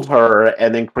killed her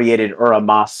and then created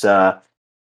Uramasa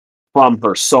from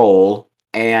her soul.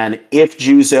 And if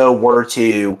Juzo were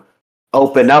to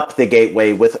open up the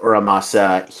gateway with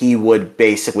Uramasa, he would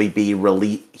basically be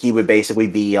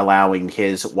allowing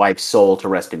his wife's soul to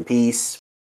rest in peace.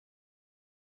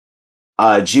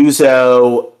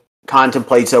 Juzo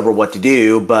contemplates over what to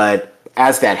do, but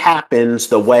as that happens,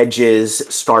 the wedges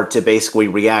start to basically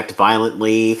react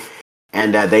violently,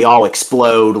 and they all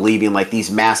explode, leaving like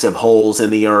these massive holes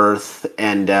in the earth,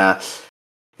 and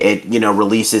it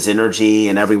releases energy,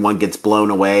 and everyone gets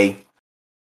blown away.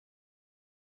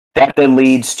 That then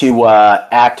leads to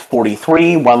Act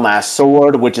 43, One Last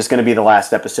Sword, which is going to be the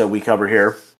last episode we cover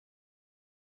here,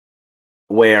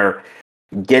 where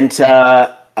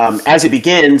Genta, as it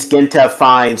begins, Genta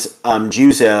finds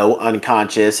Juzo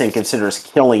unconscious and considers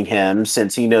killing him,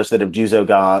 since he knows that if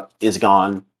Juzo is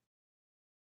gone,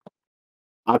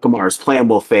 Akamaro's plan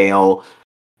will fail.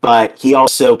 But he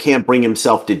also can't bring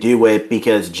himself to do it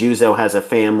because Juzo has a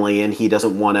family and he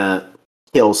doesn't want to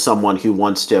kill someone who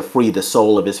wants to free the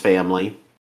soul of his family.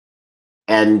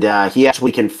 And he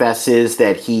actually confesses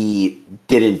that he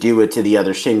didn't do it to the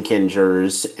other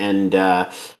Shinkengers, and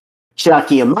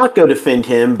Chiaki and Mako defend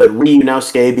him, but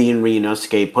Ryunosuke, being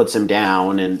Ryunosuke, puts him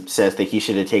down and says that he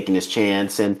should have taken his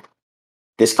chance, and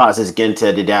this causes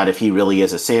Genta to doubt if he really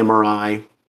is a samurai.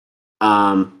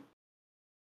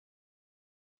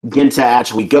 Genta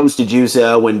actually goes to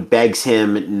Juzo and begs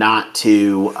him not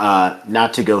to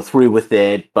go through with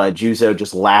it, but Juzo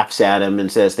just laughs at him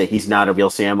and says that he's not a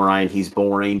real samurai and he's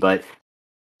boring. But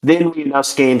then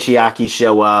Ryunosuke and Chiaki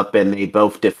show up and they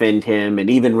both defend him,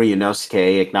 and even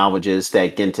Ryunosuke acknowledges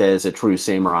that Genta is a true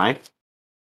samurai.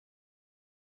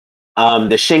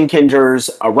 The Shinkengers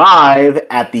arrive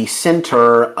at the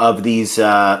center of these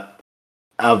wedges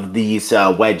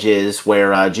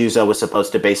where Juzo was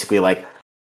supposed to basically like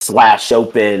slash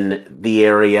open the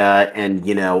area, and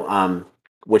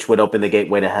which would open the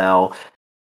gateway to hell.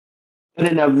 And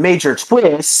in a major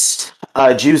twist,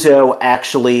 Juzo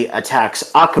actually attacks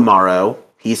Akamaro.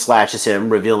 He slashes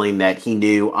him, revealing that he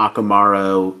knew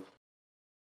Akamaro,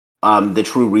 the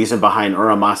true reason behind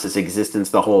Uramasa's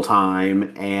existence the whole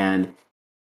time, and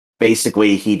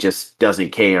basically he just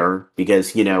doesn't care because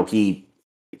he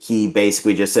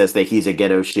basically just says that he's a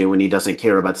Gedoshu and he doesn't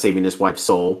care about saving his wife's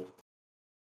soul.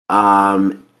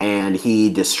 And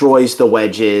he destroys the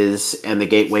wedges and the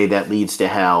gateway that leads to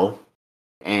hell.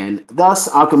 And thus,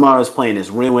 Akamaro's plan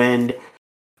is ruined.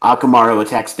 Akamaro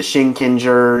attacks the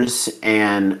Shinkengers,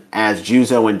 and as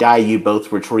Juzo and Dayu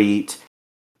both retreat,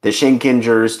 the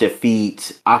Shinkengers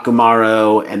defeat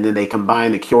Akamaro, and then they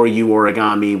combine the Kyoryu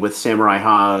origami with Samurai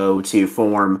Hao to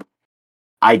form,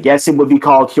 I guess it would be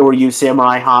called Kyoryu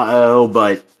Samurai Hao,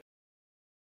 but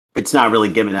it's not really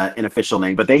given an official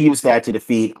name, but they use that to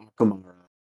defeat Akamaro.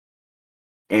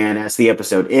 And as the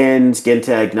episode ends,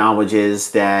 Genta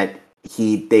acknowledges that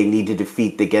they need to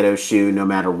defeat the Gedoshu no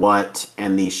matter what,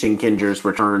 and the Shinkengers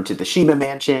return to the Shima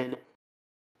Mansion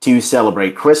to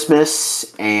celebrate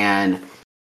Christmas, and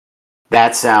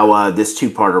that's how this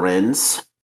two-parter ends.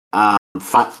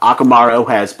 Akamaro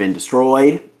has been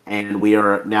destroyed, and we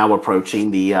are now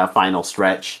approaching the final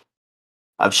stretch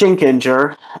of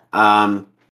Shinkenger.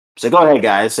 So go ahead,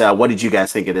 guys. What did you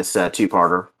guys think of this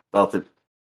two-parter? Both of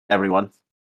everyone.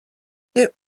 Yeah,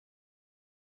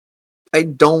 I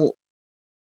don't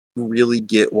really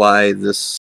get why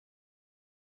this,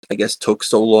 I guess, took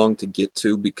so long to get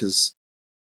to, because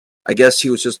I guess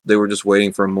they were just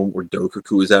waiting for a moment where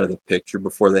Dokuku was out of the picture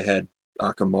before they had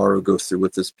Akamaru go through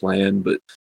with this plan. But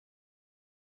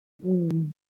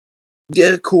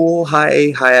yeah, cool,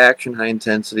 high action, high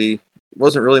intensity.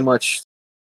 Wasn't really much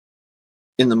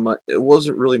it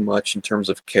wasn't really much in terms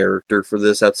of character for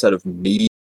this outside of meeting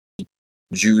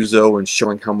Juzo and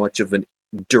showing how much of an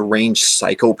deranged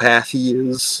psychopath he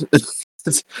is.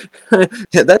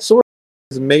 Yeah, that sword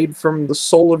is made from the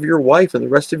soul of your wife and the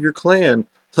rest of your clan.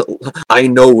 I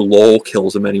know LOL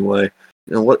kills him anyway.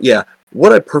 You know what? Yeah,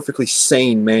 what a perfectly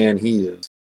sane man he is.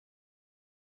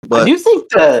 I But do think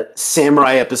the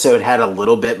Samurai episode had a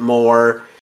little bit more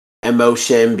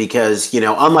emotion because,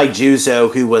 unlike Juzo,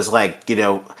 who was like,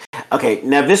 okay,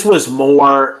 now this was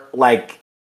more like,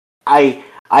 I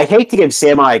hate to give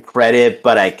Samurai credit,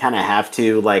 but I kind of have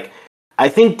to. Like, I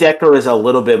think Decker is a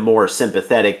little bit more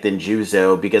sympathetic than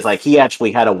Juzo because, like, he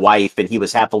actually had a wife and he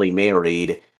was happily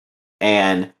married,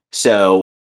 and so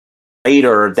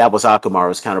later that was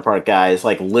Akamaru's counterpart. Guys,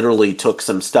 like, literally took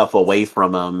some stuff away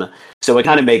from him, so it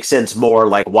kind of makes sense more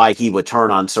like why he would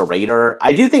turn on Serrator.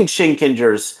 I do think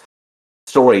Shinkenger's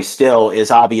story still is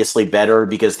obviously better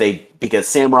because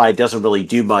Samurai doesn't really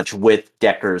do much with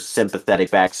Decker's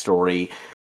sympathetic backstory.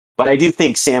 But I do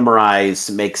think Samurai's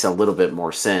makes a little bit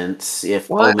more sense, if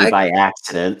well, only by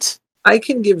accident. I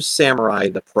can give Samurai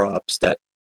the props that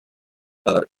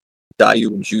Dayu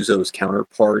and Juzo's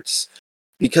counterparts,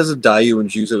 because of Dayu and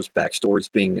Juzo's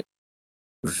backstories being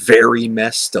very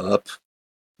messed up,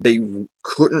 they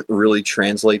couldn't really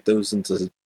translate those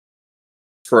into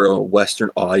for a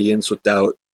Western audience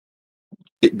without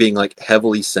it being like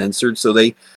heavily censored. So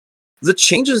the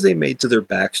changes they made to their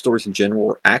backstories in general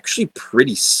were actually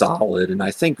pretty solid and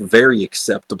I think very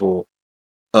acceptable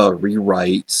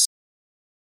rewrites.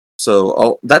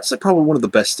 So that's probably one of the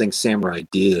best things Samurai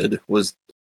did, was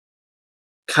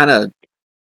kind of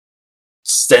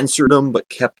censored them but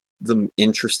kept them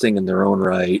interesting in their own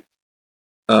right.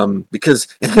 Because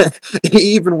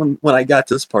even when I got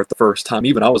to this part the first time,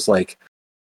 even I was like,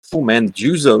 "Oh man,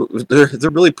 Juzo,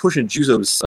 they're really pushing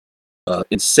Juzo's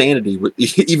insanity with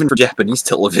even for Japanese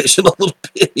television a little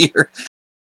bit here."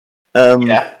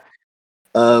 Yeah.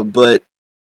 But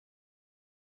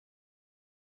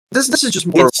this is just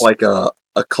more of like a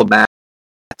climactic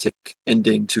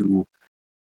ending to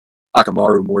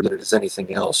Akamaru more than it is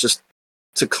anything else. Just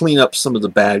to clean up some of the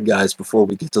bad guys before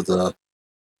we get to the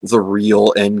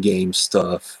real end game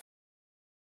stuff.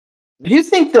 Do you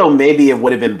think, though, maybe it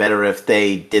would have been better if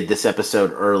they did this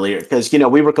episode earlier? Because,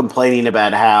 we were complaining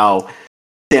about how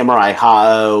Samurai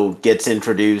Hao gets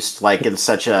introduced, like, in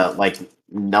such a, like,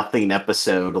 nothing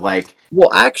episode. Like,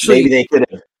 well, actually, maybe they could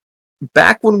have...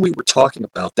 Back when we were talking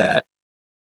about that,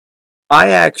 I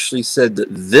actually said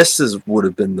that would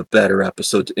have been the better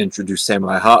episode to introduce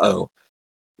Samurai Hao.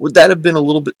 Would that have been a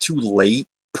little bit too late?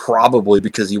 Probably,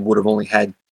 because he would have only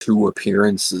had 2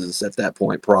 appearances at that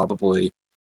point, probably.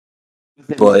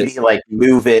 But maybe, like,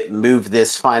 move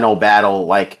this final battle,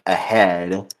 like,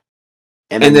 ahead.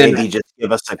 And then maybe just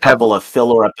give us a couple of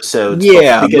filler episodes.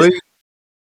 Yeah, maybe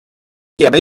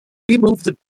move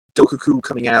the Dokuku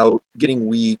coming out, getting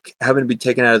weak, having to be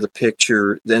taken out of the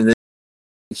picture, then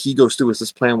he goes through with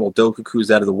this plan while Dokuku's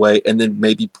out of the way, and then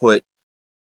maybe put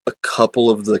a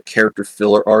couple of the character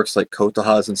filler arcs like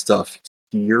Kotaha's and stuff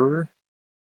here.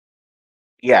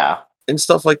 Yeah. And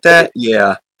stuff like that.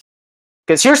 Yeah.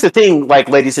 Because here's the thing, like,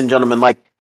 ladies and gentlemen, like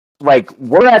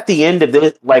we're at the end of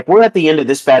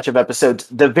this batch of episodes.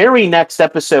 The very next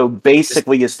episode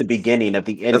basically is the beginning of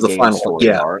the endgame story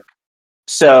arc.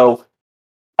 So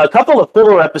a couple of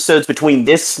filler episodes between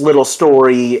this little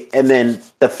story and then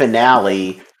the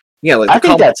finale. Yeah, like I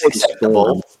think that's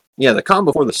acceptable. Yeah, the calm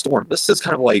before the storm. This is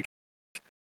kind of like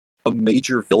a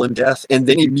major villain death, and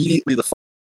then immediately the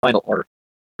final arc.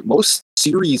 Most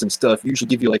series and stuff usually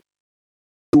give you like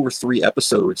 2 or 3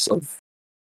 episodes of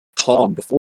calm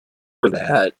before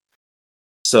that.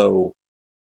 So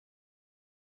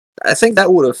I think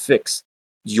that would have fixed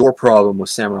your problem with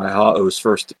Samurai Hao's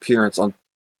first appearance. On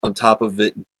top of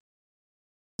it,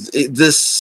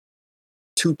 this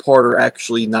 2-parter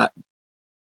actually not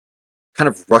kind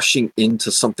of rushing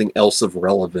into something else of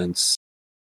relevance.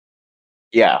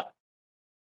 Yeah.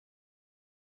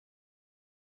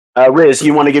 Riz,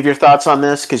 you want to give your thoughts on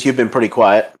this? Because you've been pretty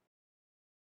quiet.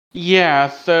 Yeah,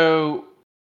 so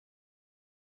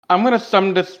I'm gonna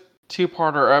sum this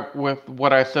two-parter up with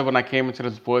what I said when I came into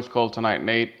this voice call tonight,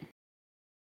 Nate.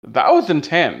 That was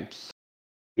intense.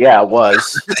 Yeah, it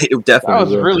was. It That definitely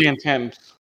was was. really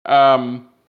intense.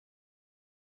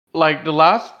 Like the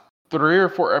last 3 or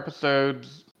 4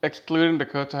 episodes, excluding the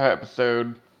Kotaha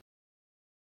episode,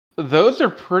 those are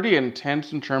pretty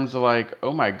intense in terms of like,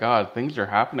 oh my god, things are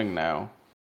happening now.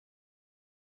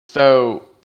 So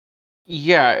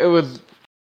yeah, it was.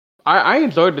 I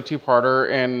enjoyed the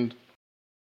two-parter, and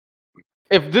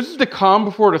if this is the calm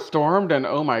before the storm, then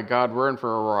oh my god, we're in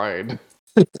for a ride.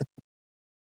 I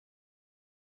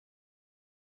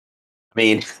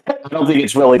mean, I don't think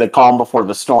it's really the calm before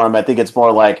the storm. I think it's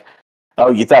more like,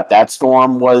 oh, you thought that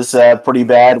storm was pretty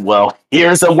bad? Well,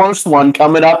 here's a worse one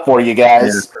coming up for you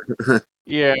guys.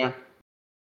 Yeah.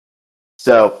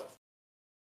 So,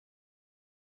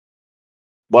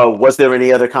 well, was there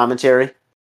any other commentary?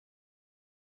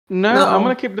 No, I'm No.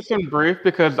 gonna keep this one brief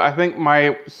because I think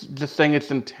just saying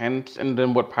it's intense and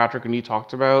then what Patrick and you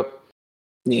talked about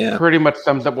Yeah. pretty much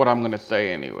sums up what I'm gonna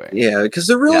say anyway. Yeah, because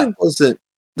it really wasn't.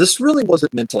 This really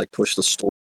wasn't meant to like push the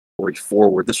story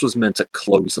forward. This was meant to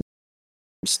close some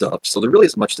stuff. So there really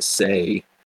isn't much to say.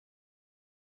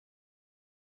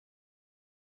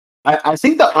 I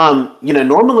think that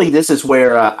normally this is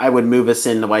where I would move us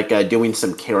into like doing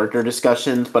some character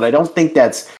discussions, but I don't think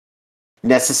that's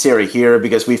necessary here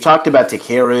because we've talked about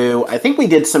Takeru. I think we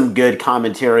did some good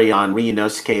commentary on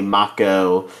Ryunosuke,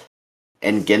 Mako,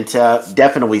 and Genta.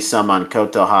 Definitely some on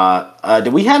Kotoha. Do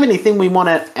we have anything we want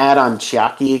to add on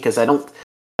Chiaki? Because I don't.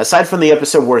 Aside from the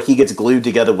episode where he gets glued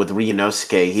together with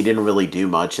Ryunosuke, he didn't really do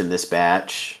much in this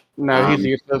batch. No, he's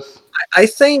useless. I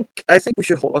think we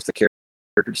should hold off the character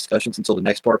discussions until the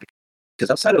next part because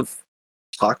outside of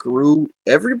Takeru,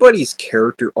 everybody's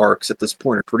character arcs at this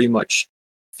point are pretty much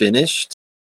finished.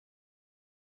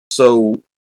 So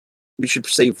we should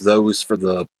save those for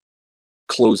the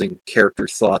closing character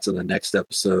thoughts in the next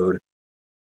episode.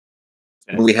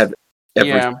 Okay. We have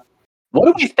Yeah. What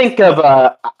do we think of?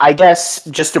 I guess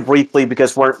just to briefly,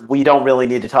 because we don't really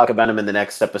need to talk about him in the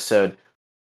next episode.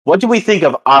 What do we think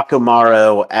of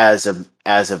Akamaro as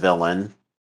a villain?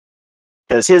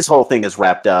 Because his whole thing is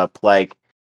wrapped up. Like,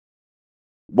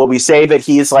 will we say that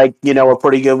he's like a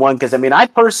pretty good one? Because I mean, I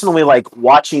personally like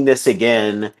watching this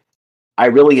again. I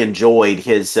really enjoyed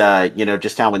his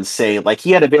just how insane. Like,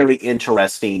 he had a very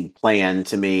interesting plan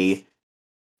to me.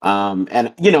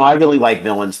 And I really like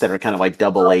villains that are kind of like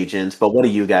double agents. But what do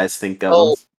you guys think of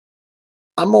them?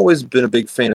 I'm always been a big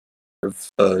fan of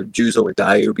Juzo and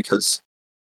Dayu because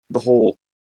the whole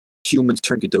humans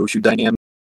turn Gadoshu dynamic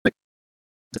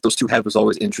that those two had was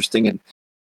always interesting, and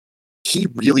he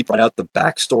really brought out the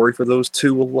backstory for those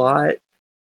two a lot.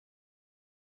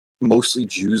 Mostly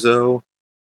Juzo,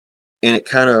 and it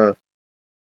kind of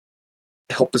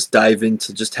helped us dive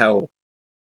into just how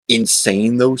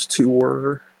insane those two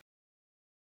were.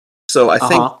 So I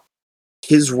think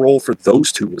his role for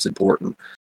those two was important.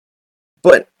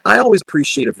 But I always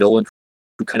appreciate a villain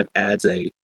who kind of adds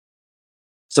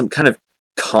some kind of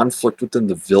conflict within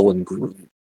the villain group.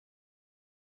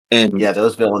 And yeah,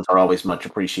 those villains are always much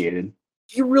appreciated.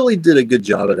 He really did a good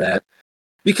job of that.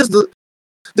 Because the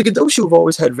Gadoshu have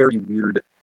always had very weird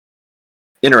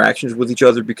interactions with each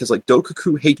other because like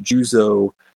Dokuku hates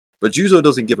Juzo, but Juzo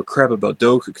doesn't give a crap about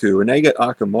Dokuku. And now you got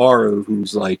Akamaru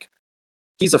who's like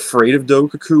he's afraid of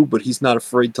Dokuku, but he's not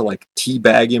afraid to like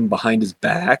teabag him behind his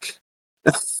back.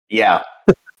 Yeah.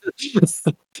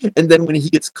 And then when he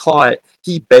gets caught,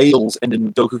 he bails and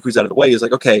then Dokuku's out of the way. He's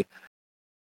like, okay,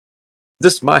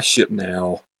 this is my ship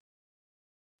now.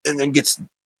 And then gets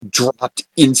dropped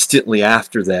instantly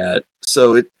after that.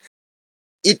 So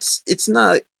it's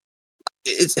not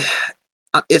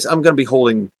I'm gonna be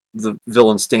holding the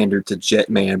villain standard to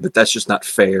Jetman, but that's just not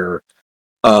fair.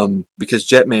 Because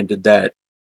Jetman did that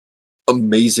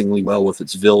amazingly well with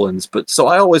its villains, but so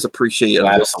I always appreciate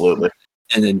absolutely.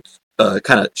 And then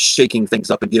kind of shaking things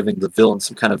up and giving the villain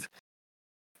some kind of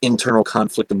internal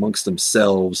conflict amongst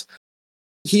themselves.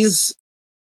 He's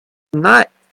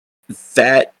not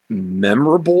that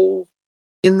memorable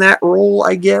in that role,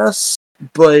 I guess,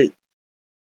 but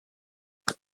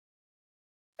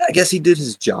I guess he did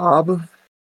his job.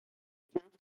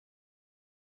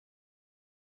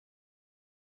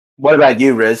 What about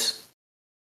you, Riz?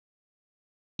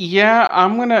 Yeah,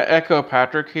 I'm gonna echo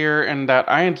Patrick here in that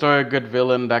I enjoy a good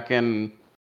villain that can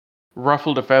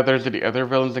ruffle the feathers of the other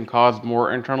villains and cause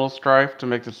more internal strife to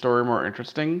make the story more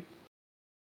interesting.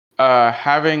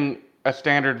 Having a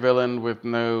standard villain with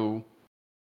no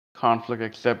conflict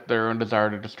except their own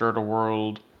desire to destroy the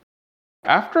world.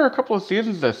 After a couple of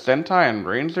seasons of Sentai and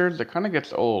Rangers, it kind of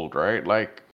gets old, right?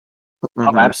 Like,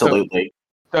 Oh, absolutely.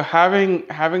 So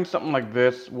having something like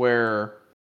this where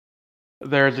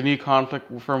there's a new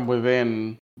conflict from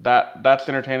within, that's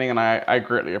entertaining, and I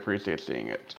greatly appreciate seeing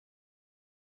it.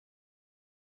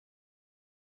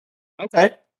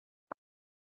 Okay.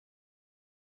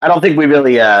 I don't think we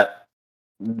really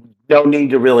don't need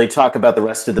to really talk about the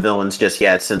rest of the villains just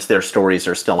yet, since their stories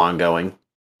are still ongoing.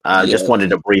 Just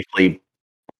wanted to briefly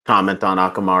comment on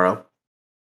Akamaru.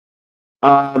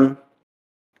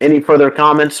 Any further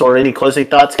comments or any closing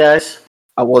thoughts, guys?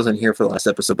 I wasn't here for the last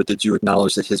episode, but did you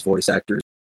acknowledge that his voice actor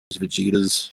is Vegeta's?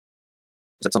 Is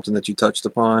that something that you touched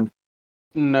upon?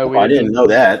 No, we I didn't know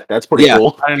that. That's pretty Yeah.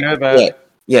 cool. I didn't know that.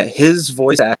 Yeah, his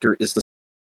voice actor is the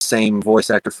same voice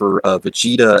actor for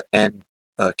Vegeta and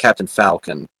Captain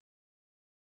Falcon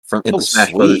from the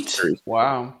Smash Brothers Sweet. series.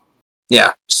 Wow.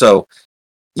 Yeah, so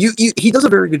he does a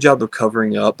very good job of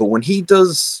covering up, but when he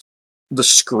does the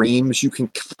screams, you can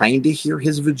kind of hear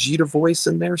his Vegeta voice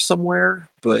in there somewhere,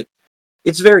 but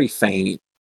it's very faint.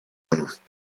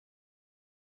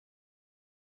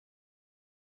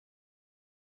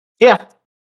 Yeah,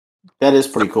 that is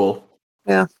pretty cool.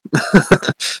 Yeah.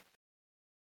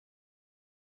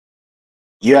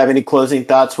 You have any closing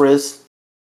thoughts, Riz?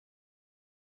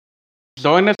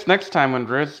 Join us next time when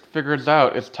Riz figures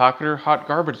out is Takeru hot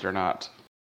garbage or not.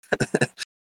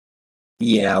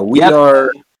 Yeah, we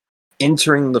are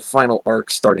entering the final arc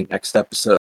starting next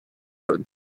episode.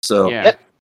 So Yeah.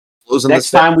 closing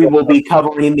Next time we will be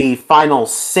covering the final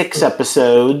 6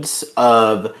 episodes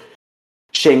of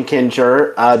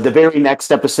Shinkenger. The very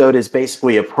next episode is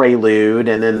basically a prelude,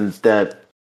 and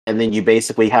then you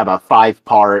basically have a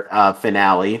 5-part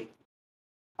finale.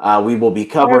 We will be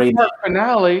covering 5-part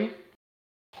finale.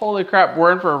 Holy crap,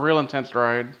 we're in for a real intense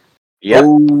ride. Yep.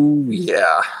 Oh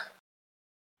yeah.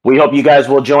 We hope you guys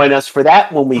will join us for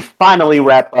that when we finally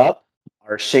wrap up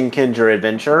our Shinkenger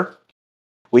adventure.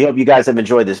 We hope you guys have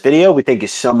enjoyed this video. We thank you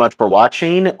so much for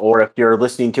watching, or if you're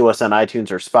listening to us on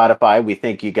iTunes or Spotify, we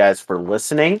thank you guys for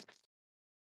listening.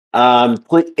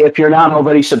 If you're not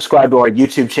already subscribed to our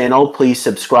YouTube channel, please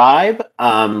subscribe.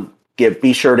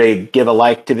 Be sure to give a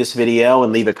like to this video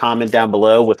and leave a comment down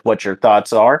below with what your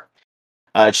thoughts are.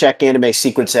 Check Anime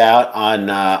Secrets out on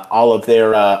all of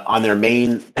their on their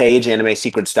main page,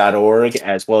 animesecrets.org,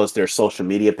 as well as their social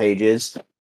media pages,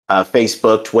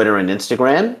 Facebook, Twitter, and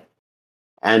Instagram.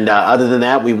 And other than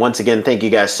that, we once again thank you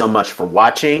guys so much for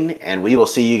watching, and we will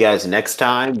see you guys next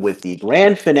time with the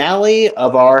grand finale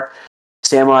of our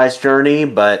Samurai's journey.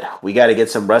 But we got to get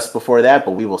some rest before that,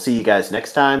 but we will see you guys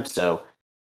next time. So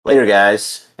later,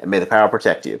 guys, and may the power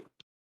protect you.